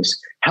that case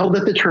held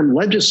that the term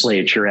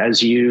legislature,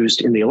 as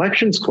used in the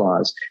Elections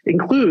Clause,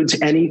 includes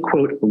any,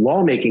 quote,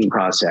 lawmaking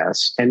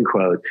process, end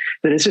quote,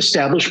 that is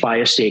established by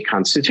a state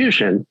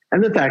constitution,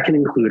 and that can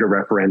include a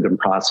referendum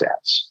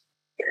process.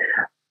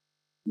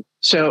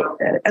 So,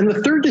 and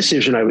the third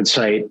decision I would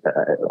cite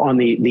on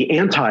the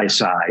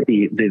anti-side,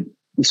 the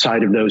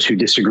side of those who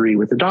disagree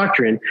with the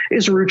doctrine,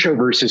 is Rucho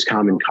versus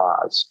Common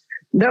Cause.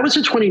 That was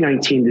a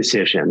 2019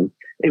 decision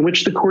in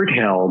which the court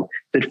held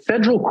that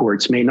federal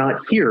courts may not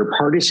hear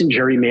partisan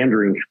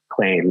gerrymandering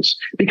claims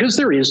because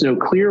there is no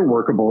clear,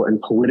 workable, and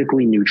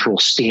politically neutral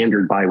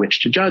standard by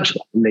which to judge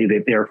them. They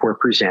therefore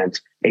present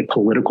a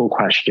political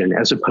question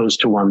as opposed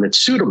to one that's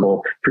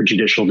suitable for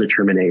judicial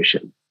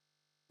determination.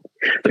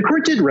 The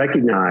court did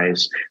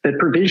recognize that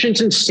provisions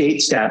in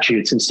state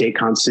statutes and state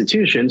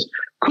constitutions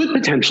could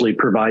potentially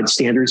provide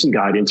standards and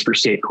guidance for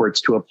state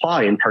courts to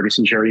apply in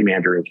partisan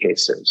gerrymandering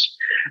cases.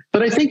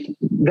 But I think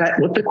that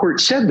what the court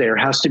said there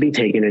has to be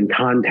taken in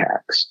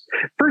context.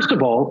 First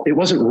of all, it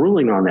wasn't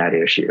ruling on that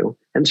issue.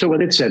 And so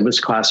what it said was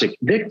classic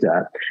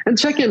dicta. And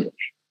second,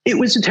 it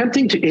was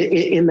attempting to,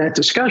 in that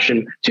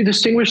discussion, to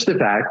distinguish the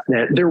fact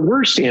that there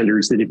were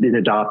standards that had been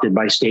adopted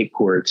by state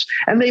courts,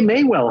 and they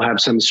may well have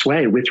some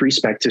sway with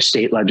respect to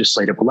state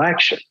legislative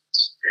elections.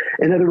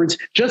 In other words,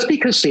 just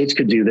because states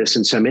could do this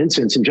in some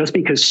instance, and just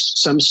because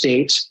some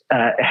states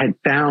had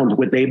found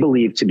what they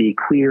believed to be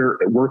clear,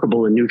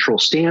 workable, and neutral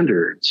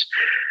standards,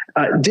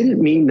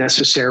 didn't mean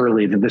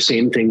necessarily that the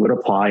same thing would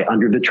apply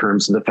under the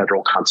terms of the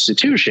federal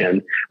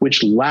Constitution,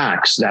 which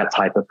lacks that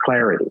type of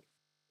clarity.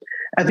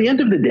 At the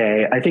end of the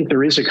day, I think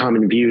there is a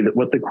common view that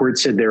what the court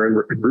said there in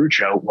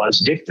Rucho was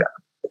dicta.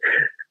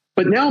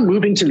 But now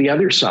moving to the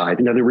other side,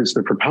 in other words,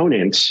 the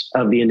proponents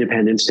of the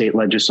independent state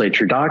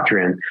legislature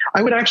doctrine,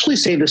 I would actually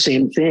say the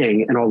same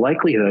thing in all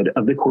likelihood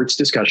of the court's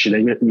discussion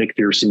in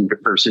McPherson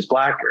versus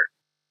Blacker.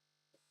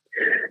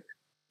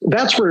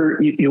 That's where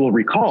you will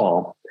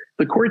recall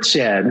the court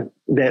said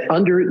that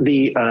under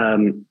the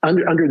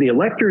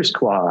Electors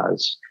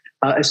Clause,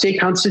 a state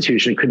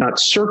constitution could not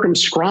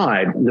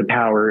circumscribe the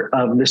power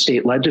of the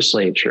state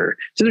legislature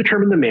to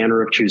determine the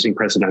manner of choosing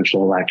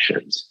presidential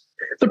elections.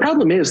 The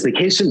problem is the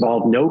case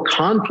involved no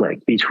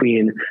conflict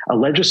between a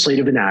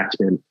legislative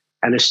enactment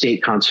and a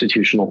state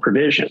constitutional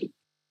provision.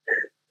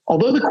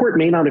 Although the court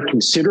may not have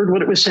considered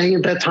what it was saying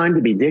at that time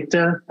to be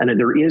dicta, and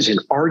there is an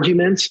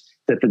argument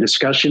that the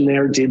discussion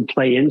there did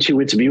play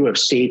into its view of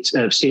state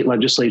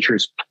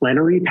legislatures'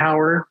 plenary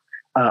power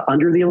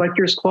under the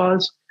Electors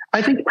Clause,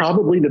 I think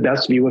probably the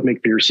best view of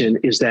McPherson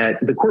is that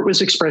the court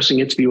was expressing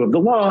its view of the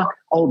law,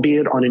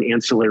 albeit on an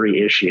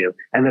ancillary issue,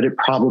 and that it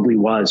probably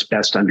was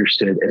best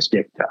understood as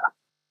dicta.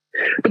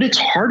 But it's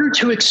harder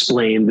to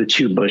explain the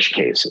two Bush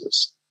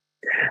cases.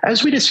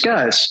 As we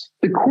discussed,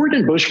 the court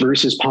in Bush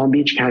versus Palm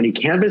Beach County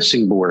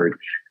Canvassing Board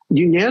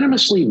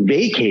unanimously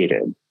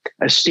vacated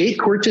a state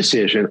court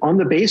decision on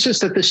the basis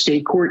that the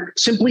state court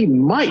simply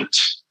might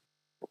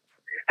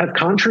have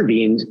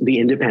contravened the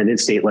independent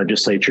state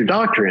legislature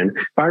doctrine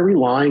by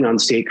relying on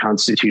state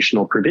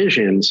constitutional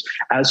provisions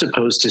as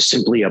opposed to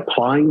simply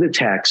applying the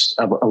text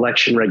of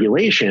election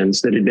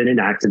regulations that had been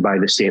enacted by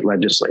the state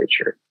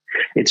legislature.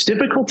 It's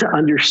difficult to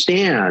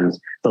understand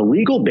the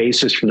legal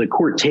basis for the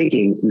court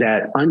taking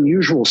that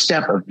unusual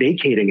step of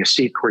vacating a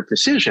state court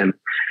decision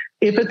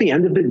if at the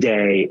end of the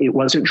day, it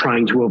wasn't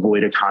trying to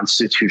avoid a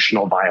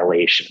constitutional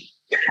violation.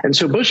 And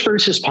so Bush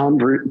versus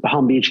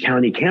Palm Beach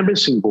County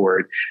Canvassing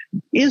Board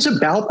is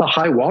about the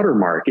high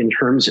watermark in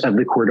terms of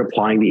the court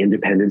applying the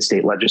independent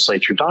state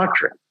legislature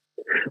doctrine.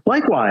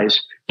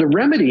 Likewise, the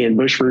remedy in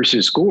Bush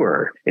versus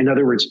Gore, in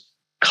other words,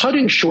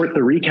 cutting short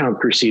the recount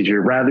procedure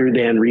rather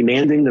than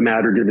remanding the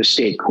matter to the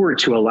state court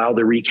to allow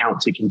the recount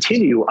to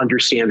continue under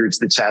standards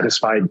that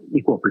satisfied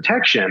equal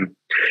protection,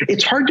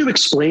 it's hard to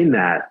explain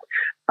that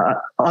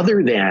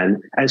other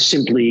than as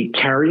simply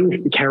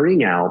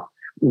carrying out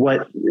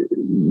what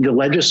the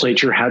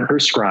legislature had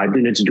prescribed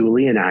in its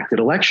duly enacted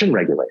election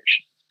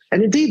regulation.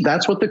 And indeed,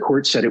 that's what the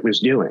court said it was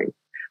doing.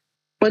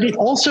 But it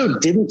also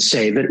didn't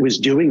say that it was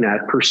doing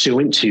that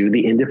pursuant to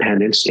the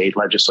independent state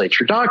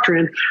legislature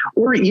doctrine,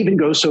 or even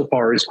go so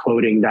far as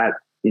quoting that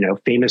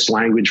famous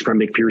language from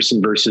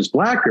McPherson versus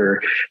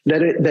Blacker,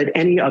 that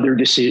any other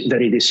that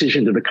a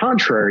decision to the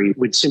contrary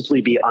would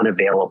simply be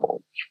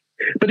unavailable.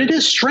 But it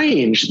is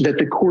strange that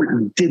the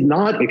court did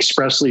not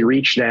expressly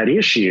reach that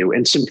issue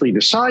and simply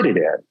decided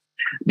it,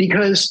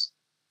 because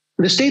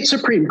the state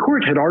Supreme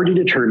Court had already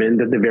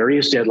determined that the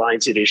various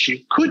deadlines at issue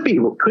could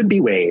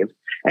be waived,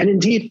 and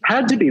indeed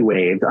had to be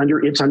waived under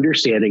its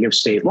understanding of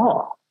state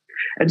law.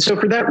 And so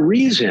for that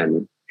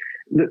reason,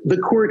 the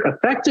court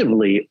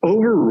effectively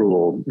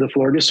overruled the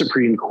Florida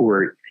Supreme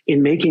Court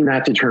in making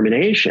that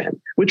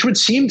determination, which would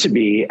seem to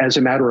be, as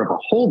a matter of a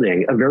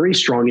holding, a very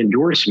strong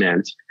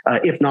endorsement,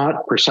 if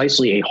not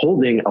precisely a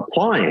holding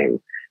applying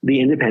the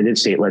independent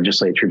state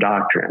legislature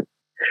doctrine.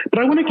 But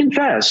I want to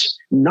confess,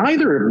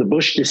 neither of the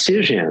Bush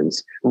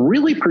decisions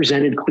really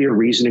presented clear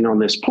reasoning on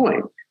this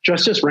point.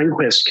 Justice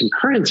Rehnquist's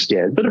concurrence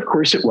did, but of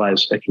course it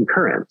was a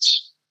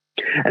concurrence.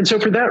 And so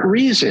for that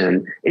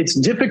reason, it's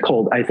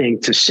difficult, I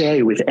think, to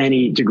say with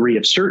any degree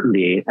of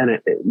certainty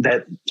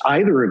that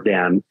either of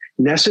them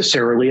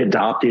necessarily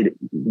adopted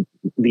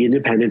the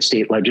independent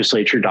state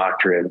legislature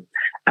doctrine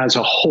as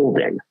a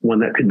holding, one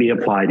that could be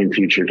applied in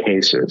future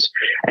cases.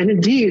 And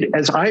indeed,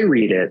 as I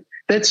read it,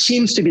 that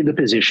seems to be the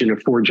position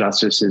of 4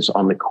 justices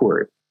on the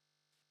court.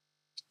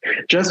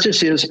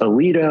 Justices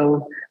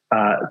Alito,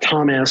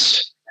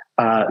 Thomas,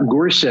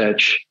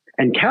 Gorsuch,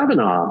 and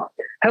Kavanaugh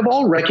have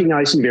all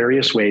recognized in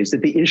various ways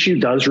that the issue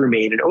does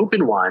remain an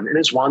open one and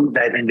is one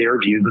that, in their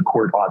view, the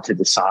court ought to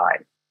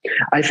decide.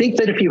 I think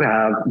that if you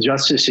have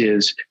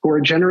justices who are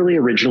generally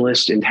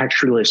originalist and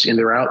textualist in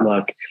their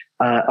outlook,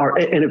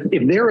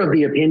 if they're of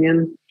the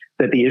opinion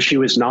that the issue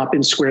has not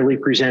been squarely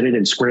presented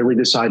and squarely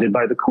decided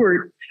by the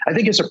court, I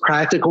think as a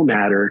practical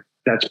matter,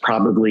 that's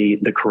probably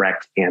the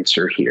correct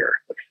answer here.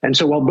 And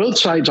so while both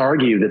sides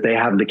argue that they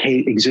have the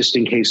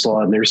existing case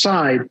law on their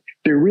side,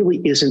 there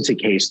really isn't a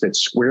case that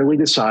squarely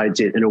decides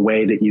it in a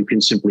way that you can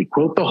simply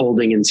quote the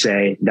holding and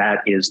say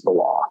that is the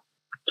law.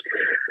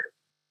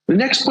 The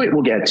next point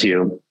we'll get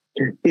to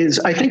is,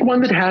 I think,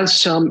 one that has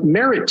some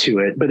merit to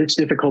it, but it's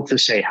difficult to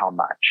say how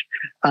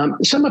much.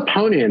 Some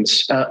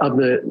opponents of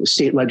the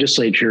state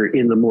legislature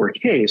in the Moore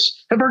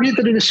case have argued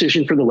that a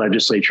decision for the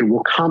legislature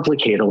will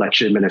complicate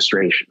election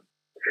administration.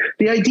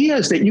 The idea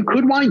is that you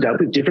could wind up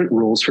with different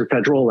rules for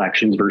federal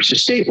elections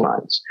versus state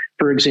ones.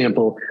 For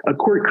example, a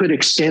court could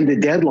extend the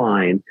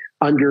deadline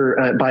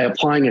by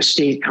applying a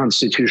state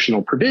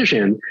constitutional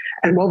provision.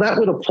 And while that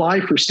would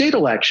apply for state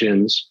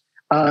elections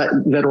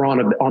that are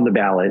on the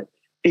ballot,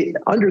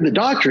 under the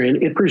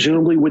doctrine, it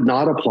presumably would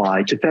not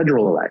apply to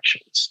federal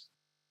elections.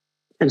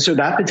 And so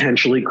that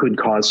potentially could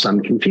cause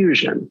some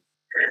confusion.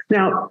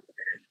 Now,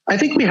 I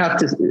think we have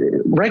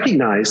to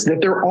recognize that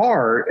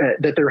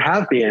there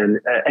have been,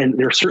 and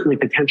there certainly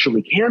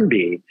potentially can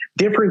be,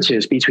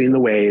 differences between the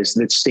ways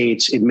that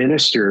states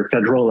administer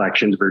federal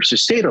elections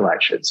versus state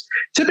elections.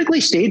 Typically,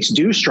 states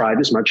do strive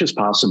as much as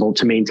possible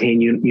to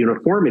maintain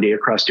uniformity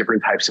across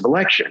different types of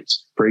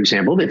elections. For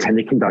example, they tend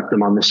to conduct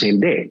them on the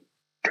same day.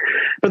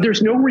 But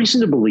there's no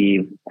reason to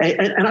believe,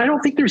 and I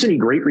don't think there's any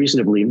great reason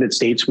to believe that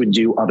states would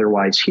do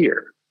otherwise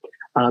here.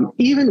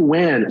 Even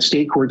when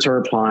state courts are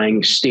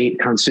applying state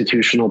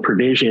constitutional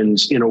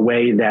provisions in a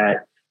way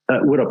that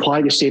would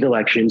apply to state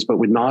elections but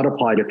would not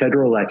apply to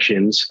federal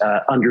elections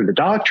under the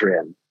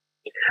doctrine,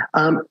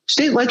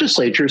 state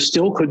legislatures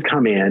still could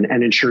come in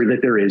and ensure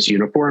that there is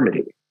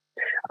uniformity.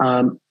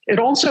 It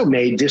also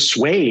may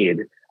dissuade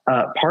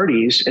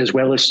parties as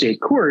well as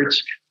state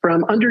courts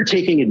from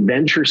undertaking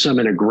adventuresome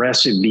and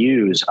aggressive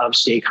views of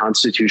state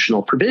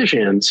constitutional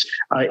provisions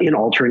in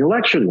altering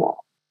election law.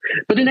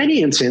 But in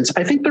any instance,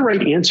 I think the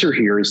right answer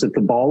here is that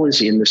the ball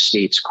is in the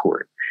state's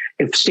court.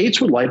 If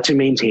states would like to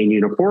maintain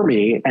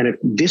uniformity, and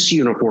if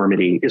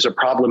disuniformity is a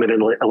problem in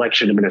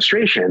election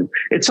administration,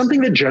 it's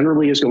something that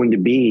generally is going to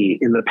be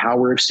in the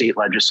power of state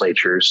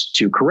legislatures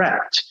to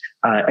correct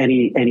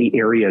any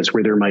areas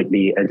where there might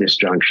be a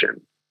disjunction.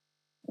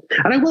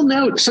 And I will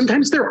note,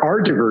 sometimes there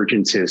are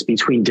divergences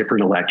between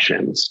different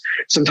elections.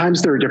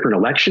 Sometimes there are different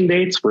election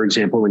dates, for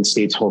example, when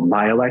states hold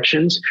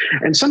by-elections.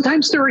 And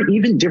sometimes there are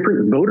even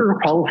different voter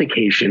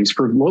qualifications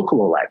for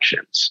local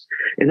elections.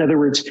 In other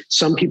words,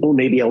 some people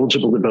may be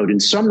eligible to vote in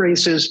some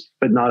races,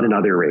 but not in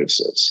other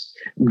races.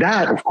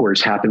 That, of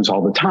course, happens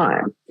all the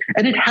time.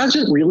 And it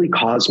hasn't really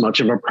caused much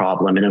of a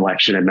problem in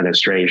election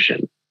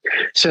administration.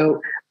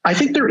 So I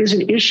think there is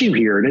an issue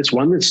here, and it's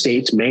one that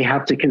states may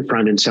have to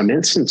confront in some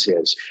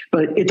instances,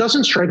 but it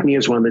doesn't strike me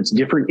as one that's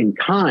different in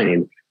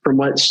kind from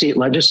what state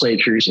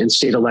legislatures and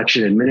state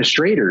election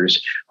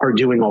administrators are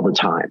doing all the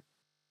time.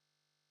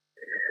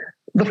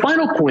 The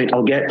final point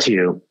I'll get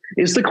to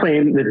is the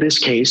claim that this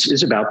case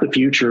is about the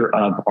future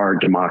of our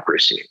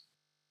democracy.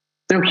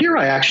 Now, here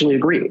I actually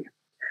agree.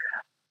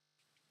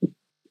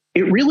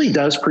 It really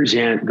does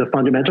present the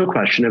fundamental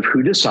question of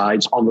who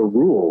decides on the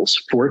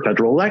rules for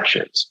federal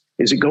elections.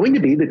 Is it going to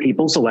be the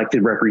people's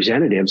elected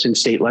representatives in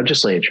state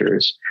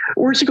legislatures,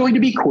 or is it going to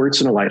be courts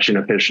and election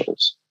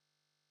officials?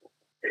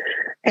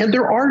 And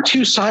there are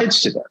two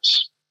sides to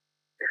this.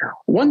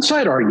 One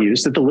side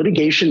argues that the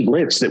litigation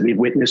blitz that we've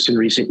witnessed in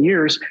recent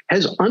years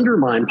has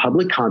undermined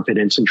public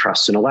confidence and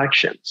trust in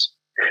elections.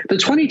 The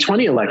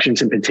 2020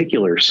 elections in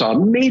particular saw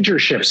major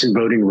shifts in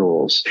voting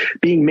rules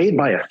being made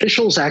by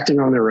officials acting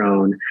on their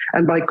own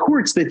and by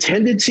courts that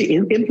tended to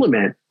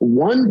implement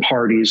one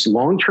party's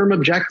long-term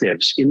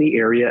objectives in the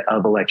area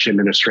of election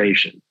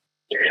administration.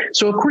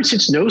 So, of course,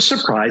 it's no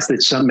surprise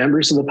that some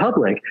members of the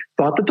public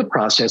thought that the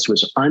process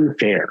was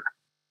unfair.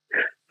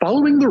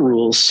 Following the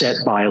rules set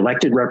by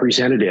elected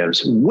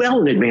representatives well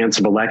in advance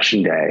of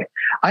Election Day,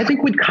 I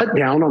think would cut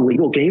down on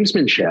legal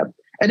gamesmanship,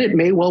 and it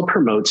may well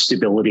promote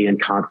stability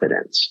and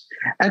confidence.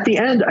 At the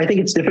end, I think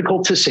it's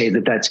difficult to say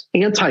that that's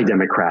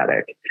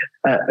anti-democratic,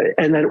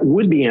 and that it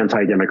would be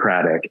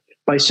anti-democratic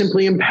by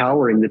simply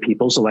empowering the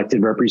people's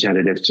elected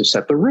representatives to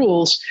set the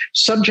rules,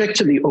 subject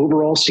to the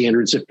overall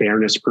standards of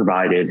fairness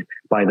provided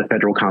by the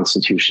federal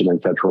Constitution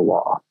and federal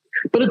law.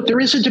 But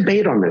there is a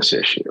debate on this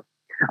issue.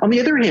 On the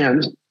other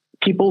hand,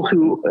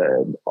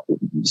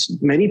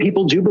 many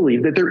people do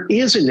believe that there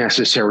is a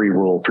necessary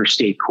role for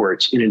state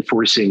courts in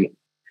enforcing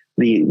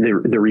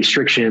the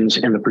restrictions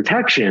and the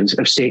protections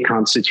of state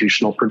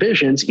constitutional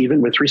provisions, even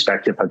with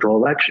respect to federal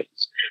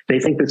elections. They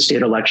think that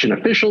state election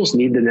officials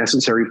need the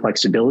necessary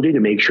flexibility to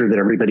make sure that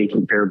everybody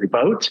can fairly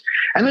vote,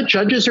 and that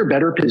judges are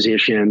better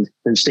positioned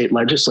than state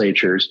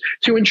legislatures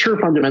to ensure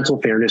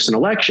fundamental fairness in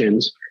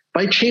elections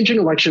by changing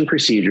election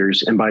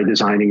procedures and by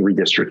designing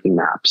redistricting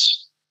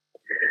maps.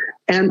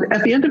 And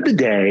at the end of the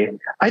day,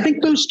 I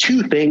think those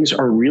two things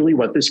are really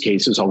what this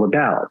case is all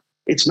about.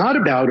 It's not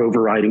about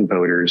overriding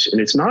voters,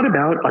 and it's not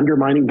about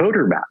undermining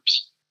voter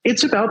maps.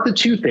 It's about the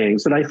two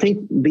things that I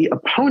think the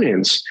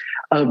opponents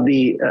of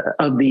the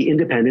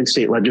independent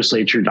state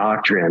legislature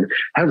doctrine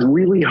have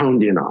really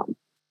honed in on.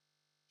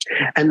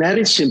 And that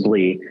is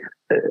simply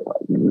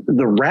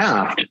the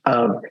raft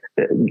of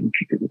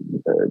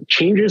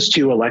changes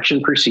to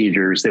election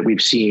procedures that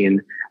we've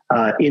seen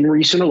in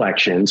recent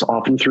elections,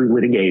 often through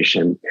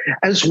litigation,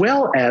 as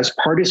well as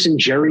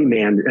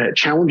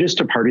challenges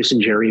to partisan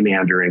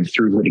gerrymandering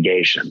through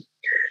litigation.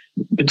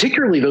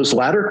 Particularly those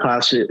latter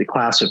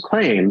class of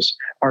claims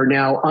are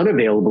now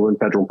unavailable in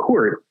federal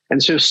court,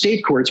 and so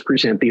state courts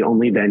present the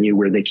only venue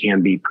where they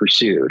can be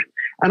pursued.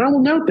 And I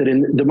will note that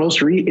in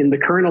the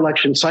current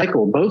election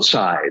cycle, both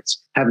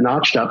sides have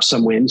notched up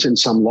some wins and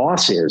some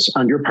losses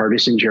under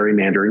partisan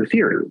gerrymandering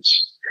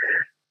theories.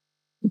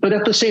 But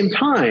at the same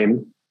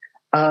time,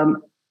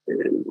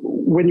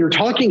 when you're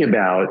talking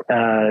about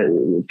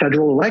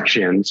federal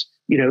elections,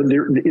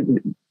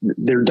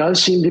 there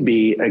does seem to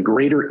be a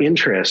greater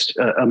interest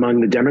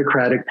among the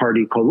Democratic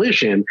Party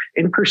coalition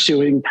in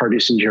pursuing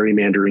partisan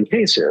gerrymandering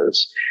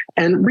cases.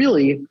 And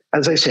really,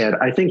 as I said,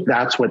 I think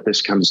that's what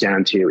this comes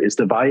down to, is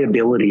the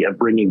viability of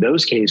bringing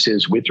those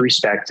cases with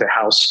respect to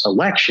House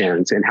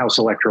elections and House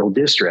electoral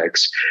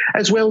districts,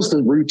 as well as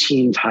the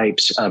routine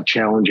types of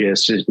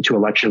challenges to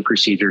election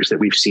procedures that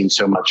we've seen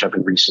so much of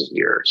in recent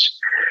years.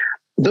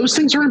 Those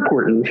things are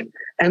important,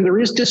 and there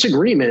is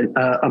disagreement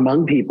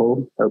among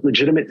people,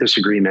 legitimate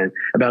disagreement,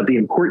 about the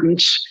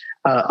importance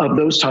of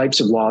those types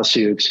of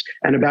lawsuits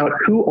and about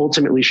who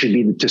ultimately should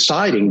be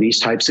deciding these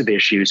types of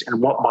issues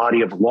and what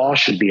body of law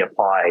should be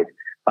applied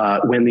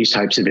when these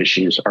types of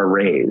issues are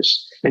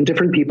raised. And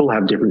different people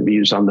have different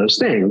views on those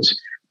things,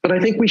 but I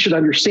think we should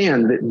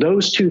understand that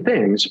those two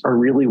things are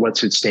really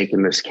what's at stake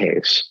in this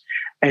case,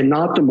 and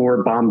not the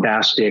more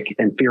bombastic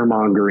and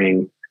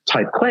fear-mongering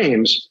type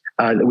claims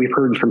that we've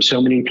heard from so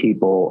many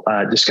people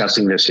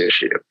discussing this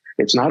issue.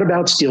 It's not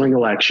about stealing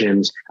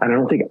elections, and I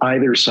don't think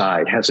either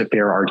side has a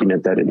fair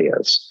argument that it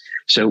is.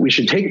 So we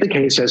should take the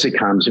case as it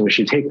comes, and we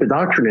should take the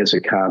doctrine as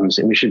it comes,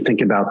 and we should think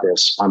about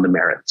this on the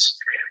merits.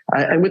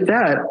 And with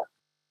that,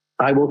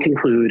 I will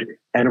conclude.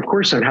 And of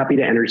course, I'm happy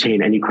to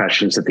entertain any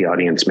questions that the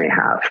audience may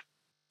have.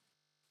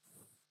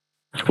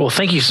 Well,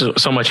 thank you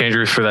so much,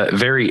 Andrew, for that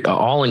very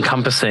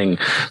all-encompassing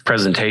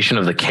presentation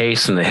of the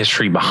case and the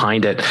history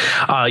behind it.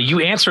 You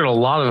answered a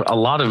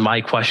lot of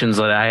my questions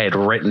that I had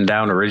written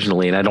down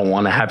originally, and I don't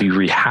want to have you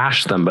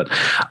rehash them. But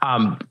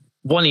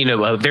one,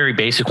 a very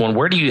basic one: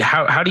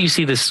 how do you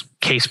see this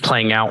case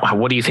playing out?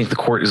 What do you think the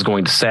court is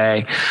going to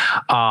say?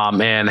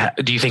 And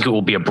do you think it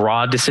will be a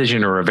broad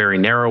decision or a very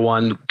narrow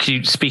one? Could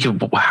you speak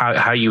of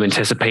how you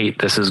anticipate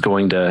this is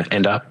going to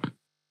end up?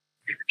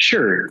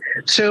 Sure.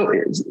 So,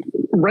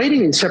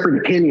 writing in separate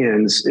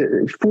opinions,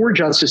 4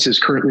 justices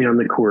currently on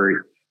the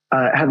court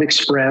have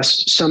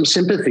expressed some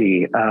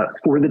sympathy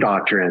for the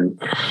doctrine,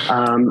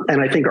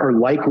 and I think are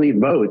likely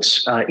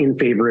votes in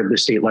favor of the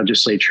state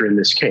legislature in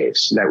this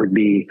case. That would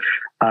be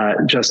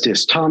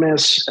Justice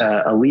Thomas,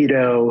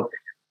 Alito,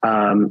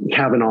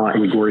 Kavanaugh,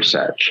 and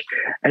Gorsuch.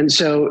 And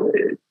so,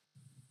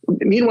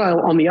 meanwhile,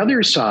 on the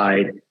other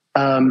side,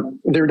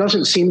 there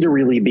doesn't seem to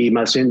really be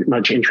much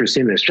interest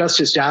in this.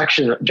 Justice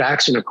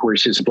Jackson, of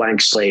course, is a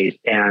blank slate,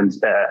 and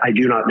I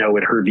do not know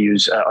what her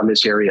views on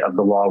this area of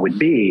the law would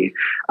be.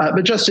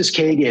 But Justice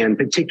Kagan,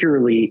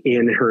 particularly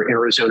in her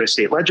Arizona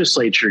state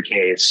legislature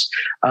case,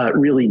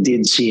 really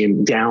did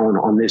seem down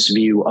on this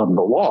view of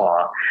the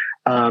law.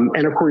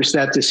 And of course,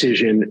 that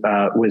decision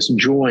was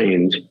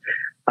joined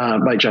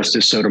by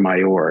Justice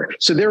Sotomayor.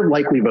 So they're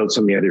likely votes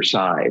on the other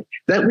side.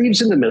 That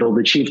leaves in the middle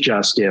the Chief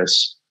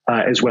Justice,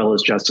 as well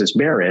as Justice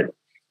Barrett.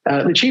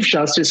 The Chief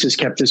Justice has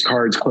kept his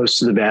cards close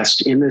to the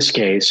vest in this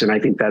case, and I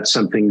think that's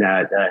something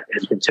that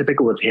has been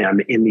typical of him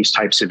in these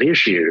types of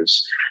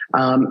issues.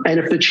 And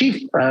if the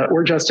Chief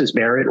or Justice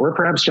Barrett or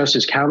perhaps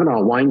Justice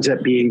Kavanaugh winds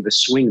up being the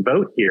swing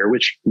vote here,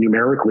 which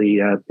numerically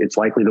it's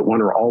likely that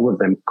one or all of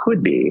them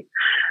could be,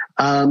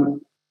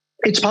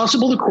 it's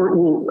possible the court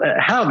will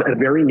have a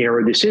very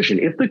narrow decision.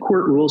 If the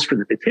court rules for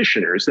the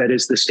petitioners, that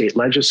is the state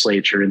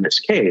legislature in this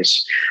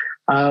case,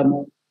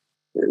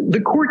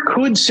 the court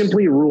could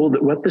simply rule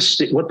that what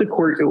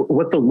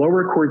the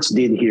lower courts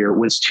did here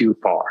was too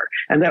far,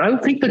 and that I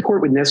don't think the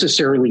court would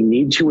necessarily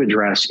need to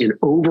address an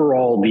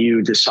overall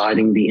view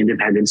deciding the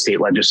independent state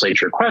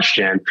legislature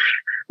question,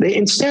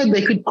 Instead,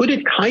 they could put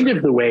it kind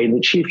of the way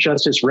that Chief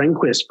Justice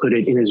Rehnquist put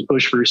it in his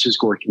Bush versus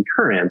Gore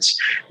concurrence,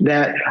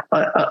 that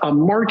a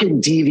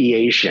marked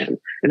deviation,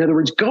 in other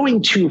words,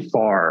 going too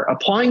far,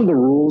 applying the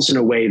rules in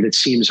a way that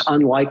seems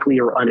unlikely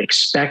or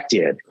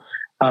unexpected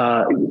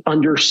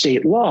under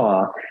state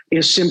law,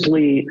 is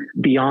simply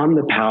beyond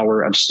the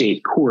power of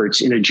state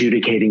courts in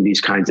adjudicating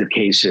these kinds of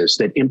cases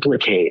that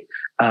implicate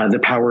the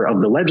power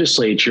of the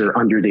legislature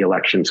under the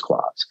Elections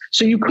Clause.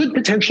 So you could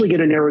potentially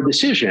get a narrow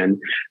decision.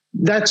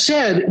 That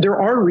said,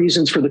 there are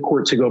reasons for the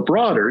court to go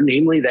broader,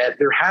 namely that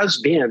there has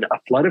been a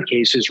flood of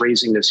cases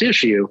raising this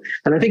issue.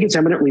 And I think it's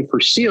eminently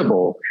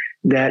foreseeable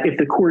that if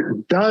the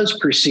court does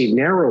proceed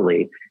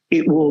narrowly,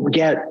 it will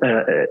get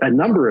a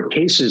number of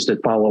cases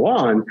that follow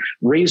on,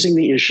 raising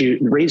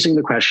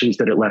the questions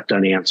that it left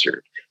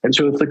unanswered. And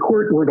so if the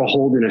court were to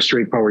hold in a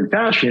straightforward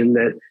fashion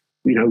that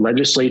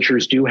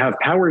legislatures do have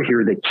power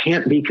here that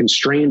can't be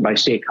constrained by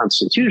state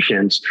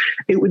constitutions,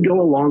 it would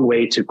go a long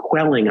way to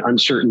quelling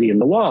uncertainty in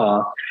the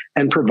law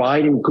and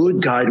providing good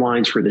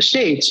guidelines for the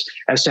states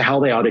as to how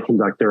they ought to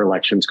conduct their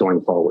elections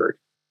going forward.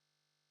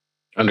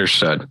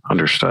 Understood.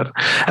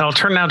 And I'll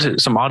turn now to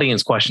some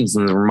audience questions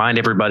and remind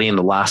everybody in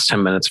the last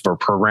 10 minutes of our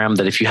program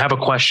that if you have a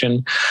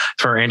question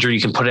for Andrew,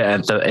 you can put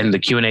it in the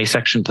Q&A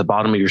section at the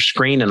bottom of your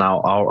screen, and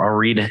I'll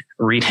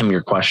read him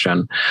your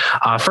question.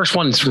 First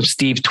one is from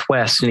Steve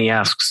Twist, and he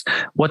asks,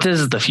 what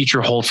does the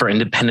future hold for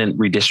independent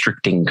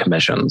redistricting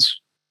commissions?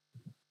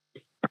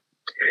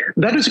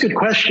 That is a good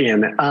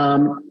question.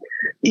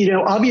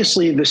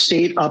 Obviously the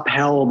state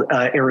upheld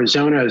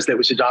Arizona's that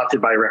was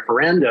adopted by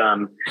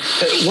referendum.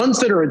 Ones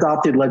that are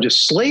adopted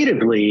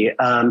legislatively,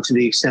 to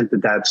the extent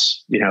that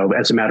that's,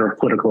 as a matter of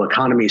political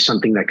economy,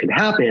 something that could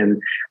happen,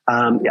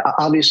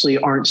 obviously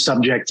aren't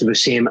subject to the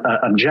same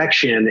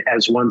objection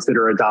as ones that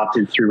are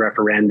adopted through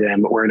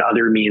referendum or in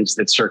other means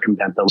that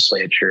circumvent the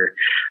legislature.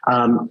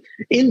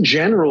 In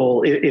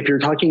general, if you're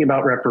talking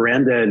about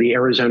referenda, the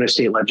Arizona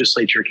state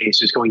legislature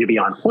case is going to be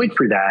on point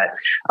for that.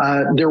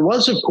 There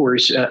was, of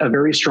course, a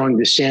very strong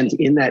dissent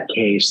in that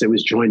case that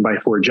was joined by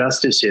 4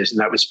 justices, and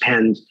that was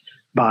penned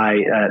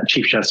by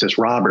Chief Justice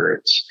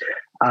Roberts.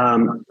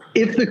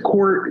 If the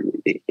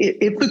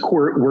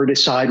court were to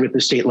side with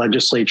the state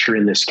legislature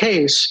in this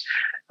case,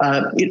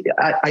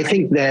 I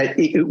think that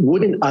it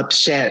wouldn't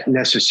upset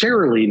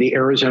necessarily the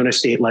Arizona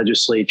state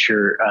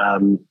legislature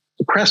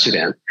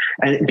precedent,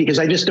 and because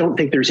I just don't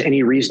think there's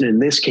any reason in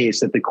this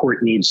case that the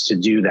court needs to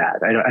do that.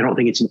 I don't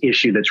think it's an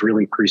issue that's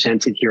really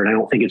presented here, and I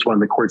don't think it's one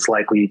the court's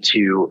likely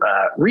to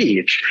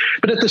reach.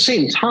 But at the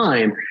same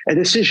time, a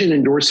decision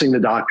endorsing the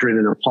doctrine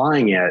and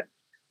applying it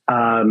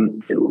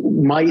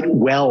might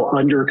well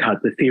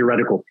undercut the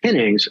theoretical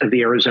pinnings of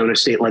the Arizona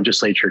state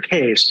legislature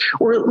case,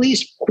 or at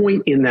least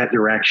point in that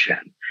direction.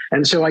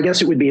 And so I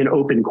guess it would be an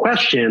open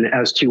question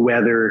as to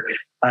whether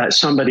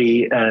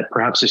somebody,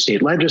 perhaps a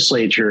state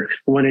legislature,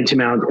 wanted to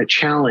mount a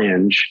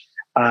challenge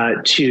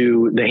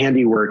to the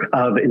handiwork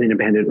of an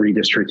independent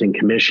redistricting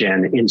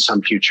commission in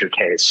some future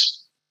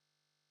case.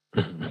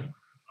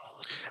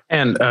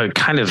 And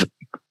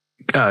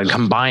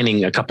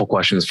combining a couple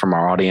questions from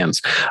our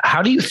audience,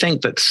 how do you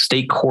think that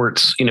state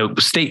courts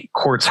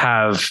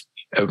have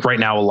right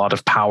now a lot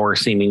of power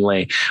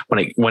seemingly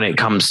when it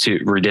comes to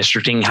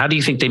redistricting? How do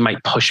you think they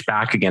might push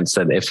back against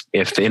it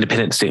if the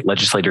independent state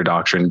legislator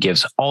doctrine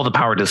gives all the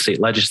power to the state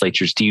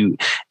legislatures? Do you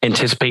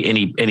anticipate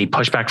any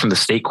pushback from the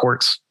state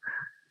courts?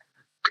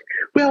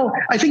 Well,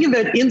 I think in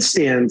that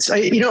instance,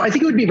 I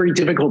think it would be very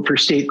difficult for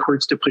state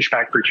courts to push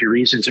back for 2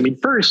 reasons. I mean,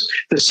 first,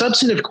 the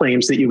substantive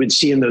claims that you would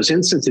see in those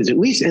instances, at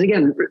least, and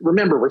again,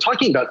 remember, we're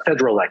talking about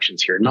federal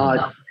elections here,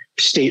 not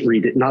state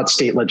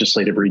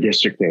legislative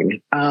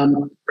redistricting.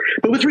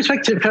 But with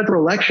respect to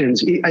federal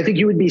elections, I think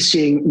you would be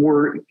seeing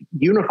more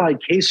unified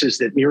cases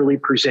that merely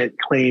present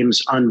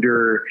claims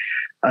under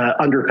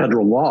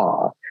federal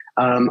law.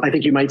 I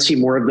think you might see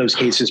more of those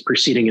cases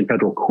proceeding in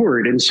federal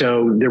court. And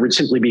so there would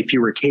simply be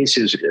fewer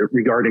cases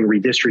regarding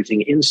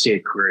redistricting in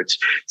state courts.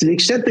 To the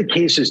extent that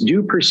cases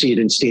do proceed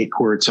in state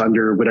courts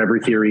under whatever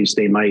theories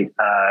they might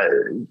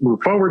move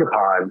forward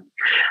upon,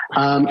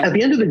 at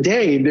the end of the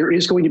day, there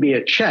is going to be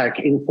a check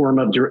in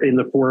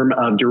the form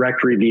of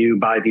direct review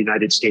by the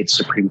United States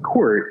Supreme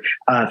Court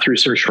through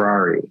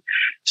certiorari.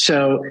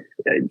 So,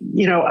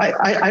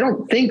 I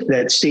don't think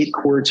that state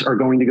courts are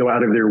going to go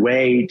out of their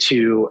way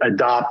to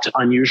adopt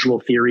unusual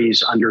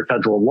theories under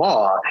federal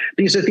law,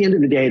 because at the end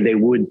of the day, they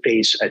would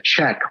face a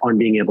check on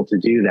being able to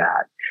do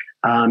that.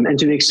 And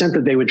to the extent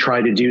that they would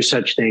try to do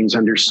such things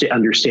under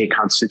state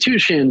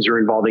constitutions or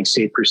involving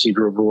state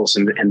procedural rules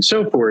and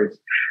so forth,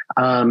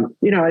 I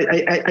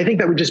think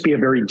that would just be a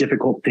very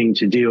difficult thing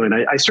to do. And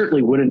I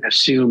certainly wouldn't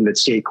assume that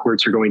state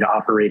courts are going to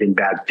operate in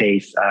bad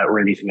faith or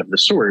anything of the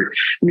sort,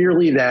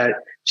 merely that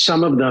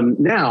some of them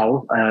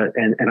now,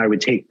 and I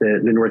would take the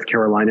North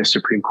Carolina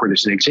Supreme Court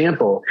as an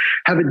example,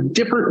 have a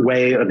different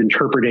way of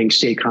interpreting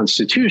state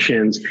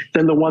constitutions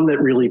than the one that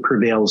really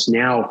prevails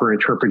now for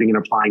interpreting and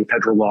applying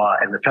federal law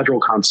and the federal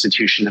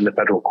constitution and the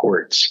federal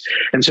courts.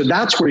 And so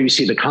that's where you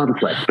see the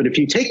conflict. But if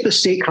you take the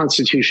state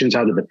constitutions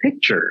out of the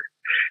picture,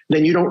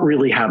 then you don't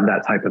really have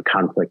that type of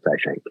conflict,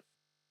 I think.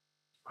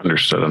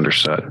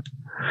 Understood.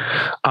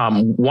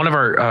 One of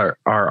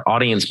our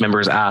audience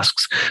members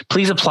asks,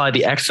 please apply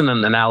the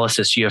excellent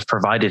analysis you have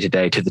provided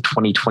today to the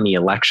 2020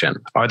 election.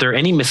 Are there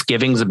any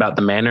misgivings about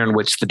the manner in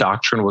which the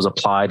doctrine was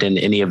applied in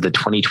any of the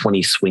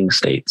 2020 swing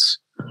states?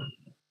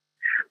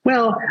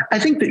 Well, I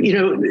think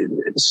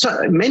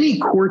that, many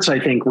courts, I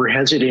think, were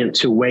hesitant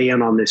to weigh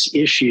in on this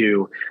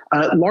issue,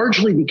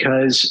 largely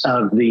because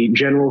of the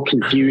general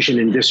confusion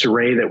and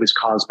disarray that was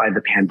caused by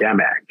the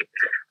pandemic.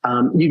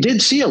 You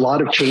did see a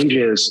lot of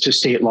changes to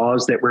state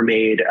laws that were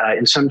made,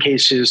 in some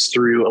cases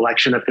through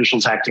election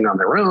officials acting on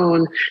their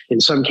own,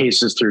 in some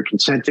cases through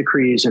consent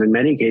decrees, and in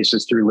many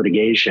cases through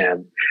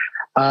litigation.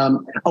 A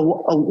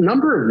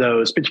number of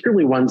those,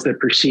 particularly ones that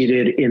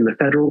proceeded in the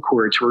federal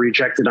courts, were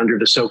rejected under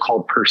the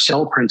so-called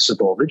Purcell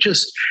principle that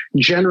just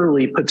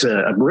generally puts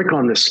a brick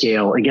on the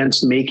scale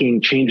against making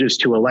changes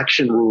to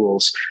election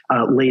rules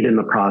late in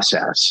the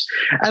process.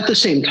 At the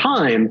same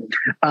time,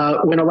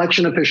 when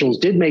election officials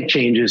did make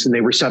changes and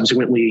they were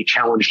subsequently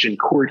challenged in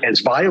court as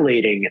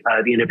violating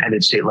the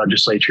independent state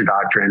legislature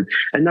doctrine,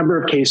 a number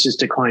of cases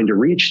declined to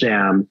reach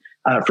them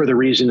for the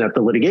reason that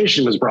the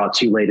litigation was brought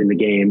too late in the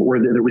game or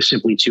that it was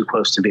simply too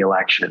close to the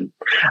election.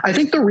 I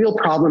think the real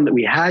problem that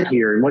we had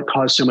here and what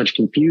caused so much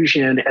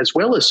confusion, as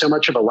well as so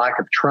much of a lack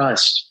of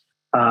trust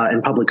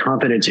and public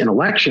confidence in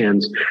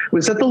elections,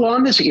 was that the law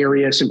in this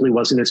area simply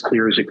wasn't as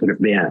clear as it could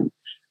have been.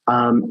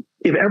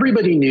 If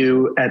everybody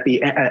knew at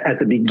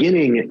the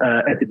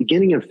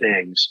beginning of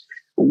things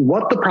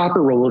what the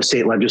proper role of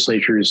state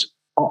legislatures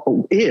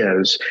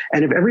is,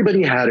 and if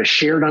everybody had a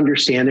shared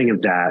understanding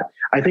of that,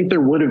 I think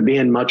there would have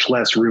been much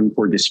less room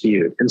for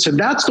dispute. And so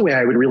that's the way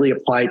I would really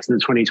apply it to the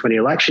 2020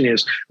 election.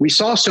 Is we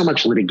saw so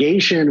much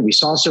litigation, we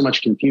saw so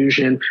much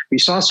confusion, we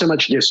saw so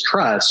much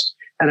distrust.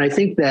 And I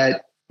think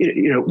that,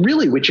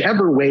 really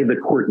whichever way the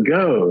court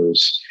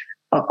goes,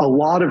 a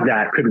lot of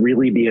that could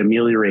really be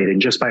ameliorated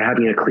just by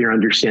having a clear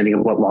understanding of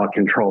what law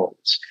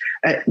controls.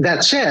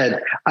 That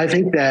said, I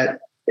think that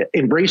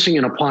embracing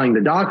and applying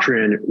the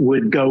doctrine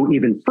would go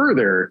even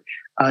further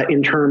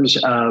in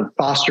terms of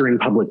fostering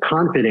public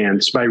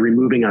confidence by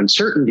removing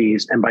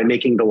uncertainties and by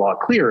making the law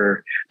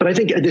clearer. But I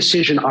think a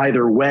decision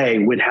either way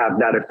would have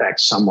that effect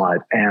somewhat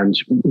and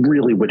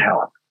really would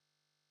help.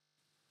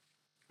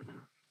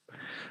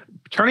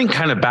 Turning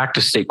kind of back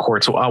to state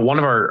courts, one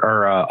of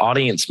our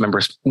audience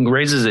members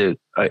raises a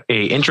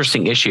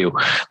interesting issue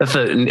that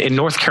in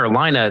North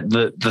Carolina,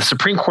 the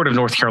Supreme Court of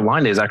North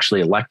Carolina is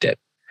actually elected.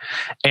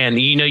 And,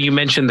 you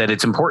mentioned that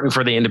it's important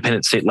for the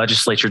independent state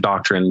legislature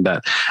doctrine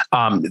that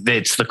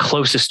it's the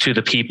closest to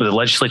the people. The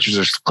legislatures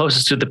are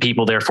closest to the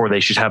people. Therefore,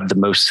 they should have the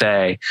most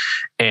say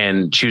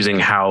in choosing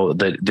how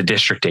the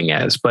districting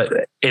is. But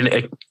in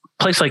a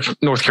place like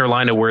North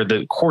Carolina, where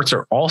the courts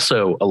are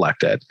also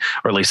elected,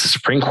 or at least the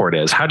Supreme Court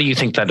is, how do you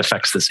think that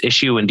affects this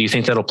issue? And do you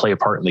think that'll play a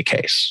part in the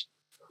case?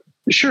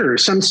 Sure.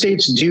 Some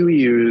states do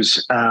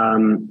use,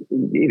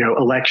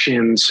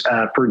 elections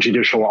for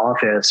judicial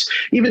office.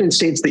 Even in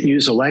states that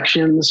use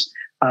elections,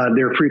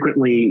 they're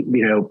frequently,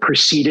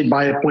 preceded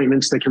by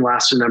appointments that can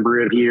last a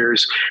number of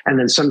years. And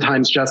then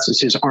sometimes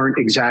justices aren't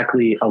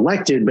exactly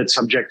elected, but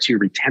subject to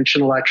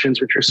retention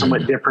elections, which are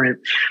somewhat different.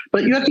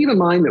 But you have to keep in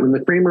mind that when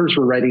the framers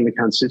were writing the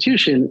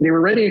Constitution, they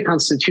were writing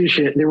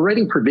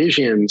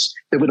provisions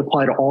that would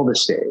apply to all the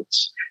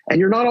states. And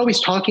you're not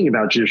always talking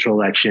about judicial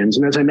elections.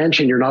 And as I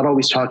mentioned, you're not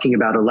always talking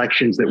about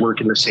elections that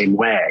work in the same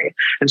way.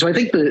 And so I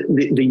think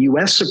the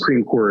U.S.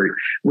 Supreme Court,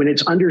 when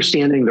it's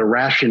understanding the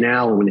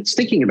rationale, when it's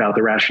thinking about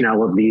the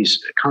rationale of these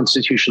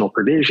constitutional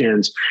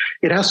provisions,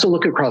 it has to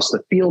look across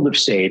the field of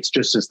states,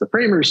 just as the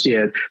framers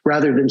did,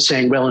 rather than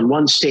saying, well, in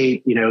one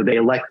state, they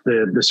elect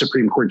the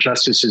Supreme Court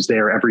justices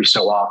there every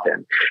so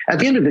often. At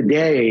the end of the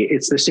day,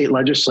 it's the state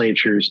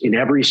legislatures in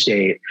every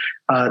state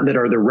that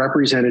are the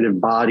representative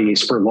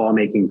bodies for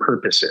lawmaking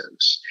purposes.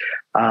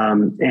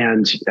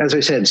 And as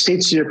I said,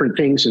 states do different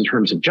things in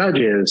terms of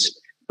judges,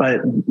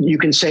 but you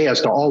can say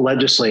as to all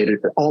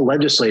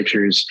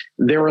legislatures,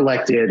 they're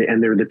elected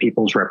and they're the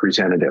people's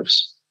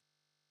representatives.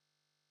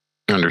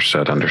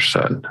 Understood. And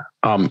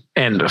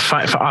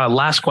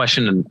last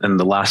question in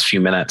the last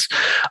few minutes.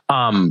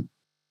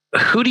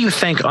 Who do you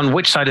think, on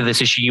which side of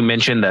this issue, you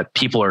mentioned that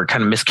people are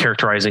kind of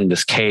mischaracterizing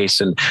this case?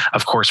 And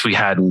of course, we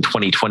had in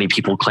 2020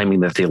 people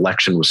claiming that the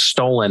election was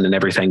stolen and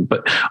everything.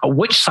 But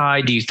which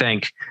side do you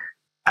think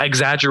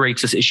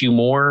exaggerates this issue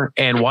more?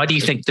 And why do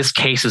you think this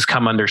case has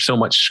come under so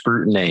much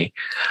scrutiny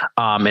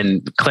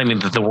and claiming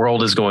that the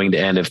world is going to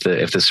end if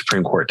the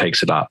Supreme Court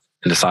takes it up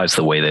and decides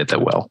the way that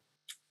it will?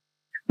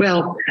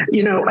 Well,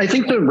 I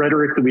think the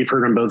rhetoric that we've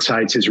heard on both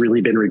sides has really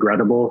been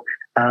regrettable.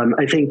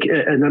 I think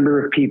a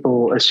number of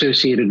people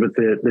associated with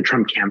the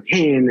Trump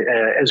campaign,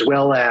 as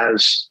well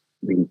as,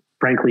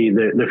 frankly,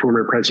 the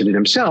former president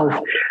himself,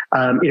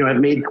 have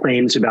made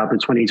claims about the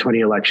 2020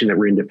 election that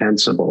were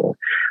indefensible.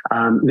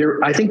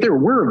 I think there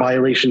were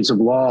violations of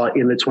law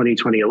in the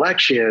 2020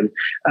 election,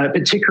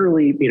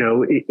 particularly,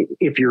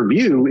 if your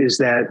view is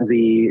that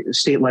the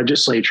state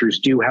legislatures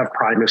do have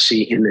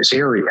primacy in this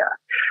area.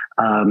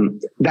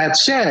 That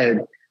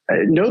said,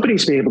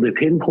 nobody's been able to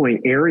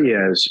pinpoint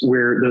areas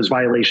where those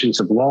violations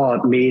of law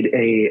made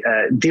a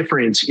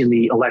difference in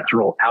the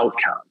electoral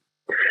outcome.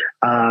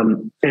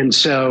 And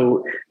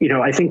so,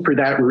 I think for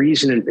that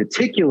reason in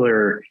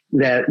particular,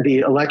 that the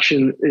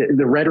election,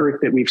 the rhetoric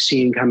that we've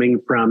seen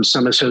coming from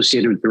some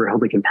associated with the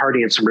Republican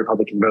Party and some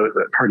Republican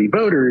Party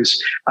voters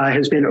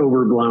has been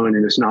overblown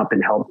and has not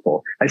been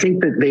helpful. I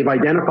think that they've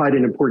identified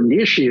an important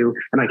issue,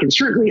 and I can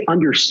certainly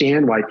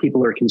understand why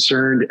people are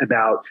concerned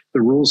about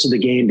the rules of the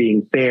game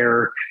being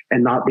fair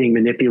and not being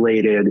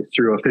manipulated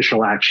through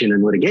official action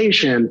and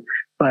litigation.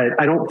 But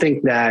I don't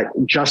think that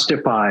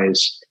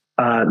justifies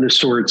the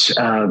sorts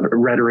of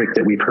rhetoric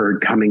that we've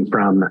heard coming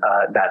from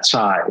that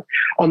side.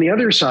 On the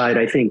other side,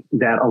 I think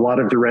that a lot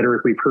of the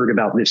rhetoric we've heard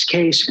about this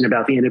case and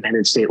about the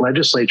independent state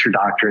legislature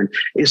doctrine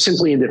is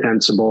simply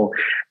indefensible.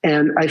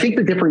 And I think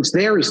the difference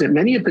there is that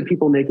many of the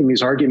people making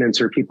these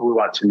arguments are people who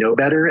ought to know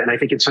better, and I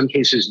think in some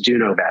cases do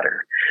know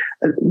better.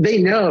 They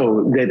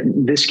know that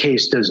this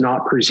case does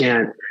not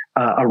present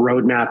a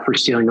roadmap for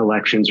stealing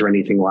elections or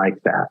anything like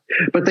that.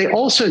 But they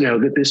also know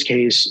that this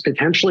case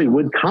potentially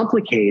would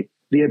complicate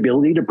the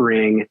ability to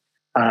bring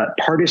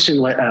partisan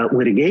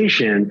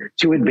litigation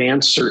to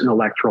advance certain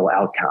electoral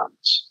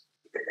outcomes.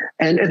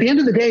 And at the end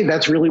of the day,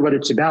 that's really what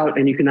it's about.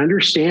 And you can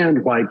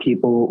understand why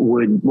people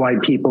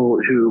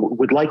who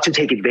would like to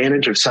take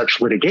advantage of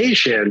such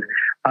litigation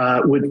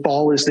would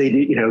fall as they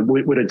do,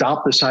 would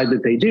adopt the side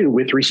that they do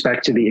with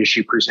respect to the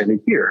issue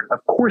presented here.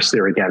 Of course,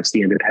 they're against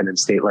the independent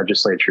state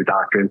legislature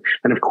doctrine.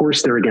 And of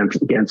course, they're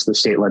against the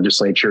state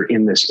legislature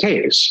in this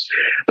case.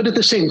 But at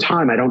the same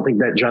time, I don't think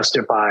that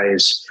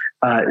justifies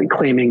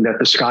claiming that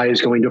the sky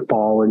is going to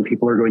fall and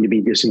people are going to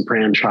be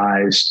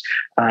disenfranchised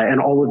and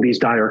all of these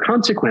dire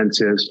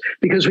consequences.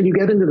 Because when you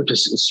get into the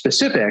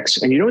specifics,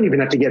 and you don't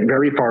even have to get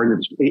very far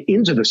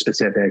into the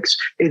specifics,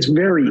 it's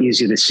very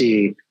easy to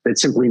see that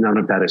simply none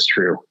of that is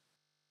true.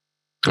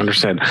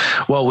 Understood.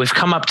 Well, we've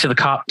come up to the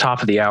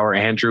top of the hour,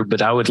 Andrew,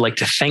 but I would like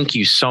to thank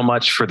you so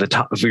much for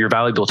your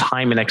valuable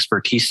time and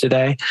expertise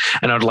today.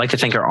 And I would like to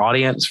thank our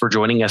audience for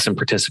joining us and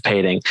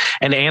participating.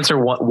 And to answer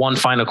one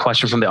final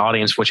question from the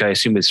audience, which I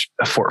assume is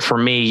for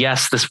me,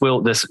 yes, this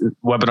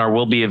webinar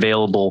will be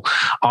available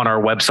on our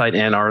website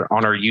and on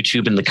our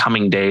YouTube in the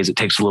coming days. It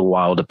takes a little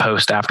while to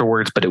post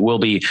afterwards, but it will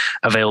be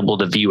available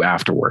to view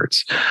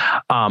afterwards.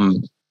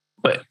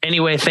 But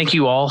anyway, thank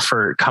you all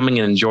for coming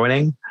and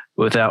joining.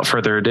 Without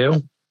further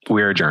ado,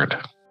 we are adjourned.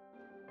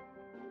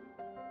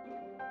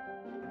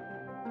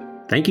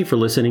 Thank you for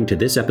listening to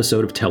this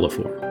episode of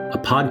Teleforum, a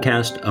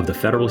podcast of the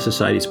Federalist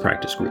Society's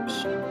practice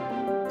groups.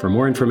 For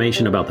more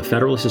information about the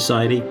Federalist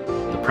Society,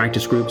 the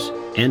practice groups,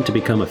 and to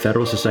become a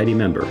Federalist Society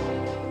member,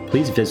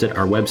 please visit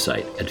our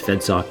website at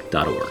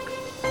fedsoc.org.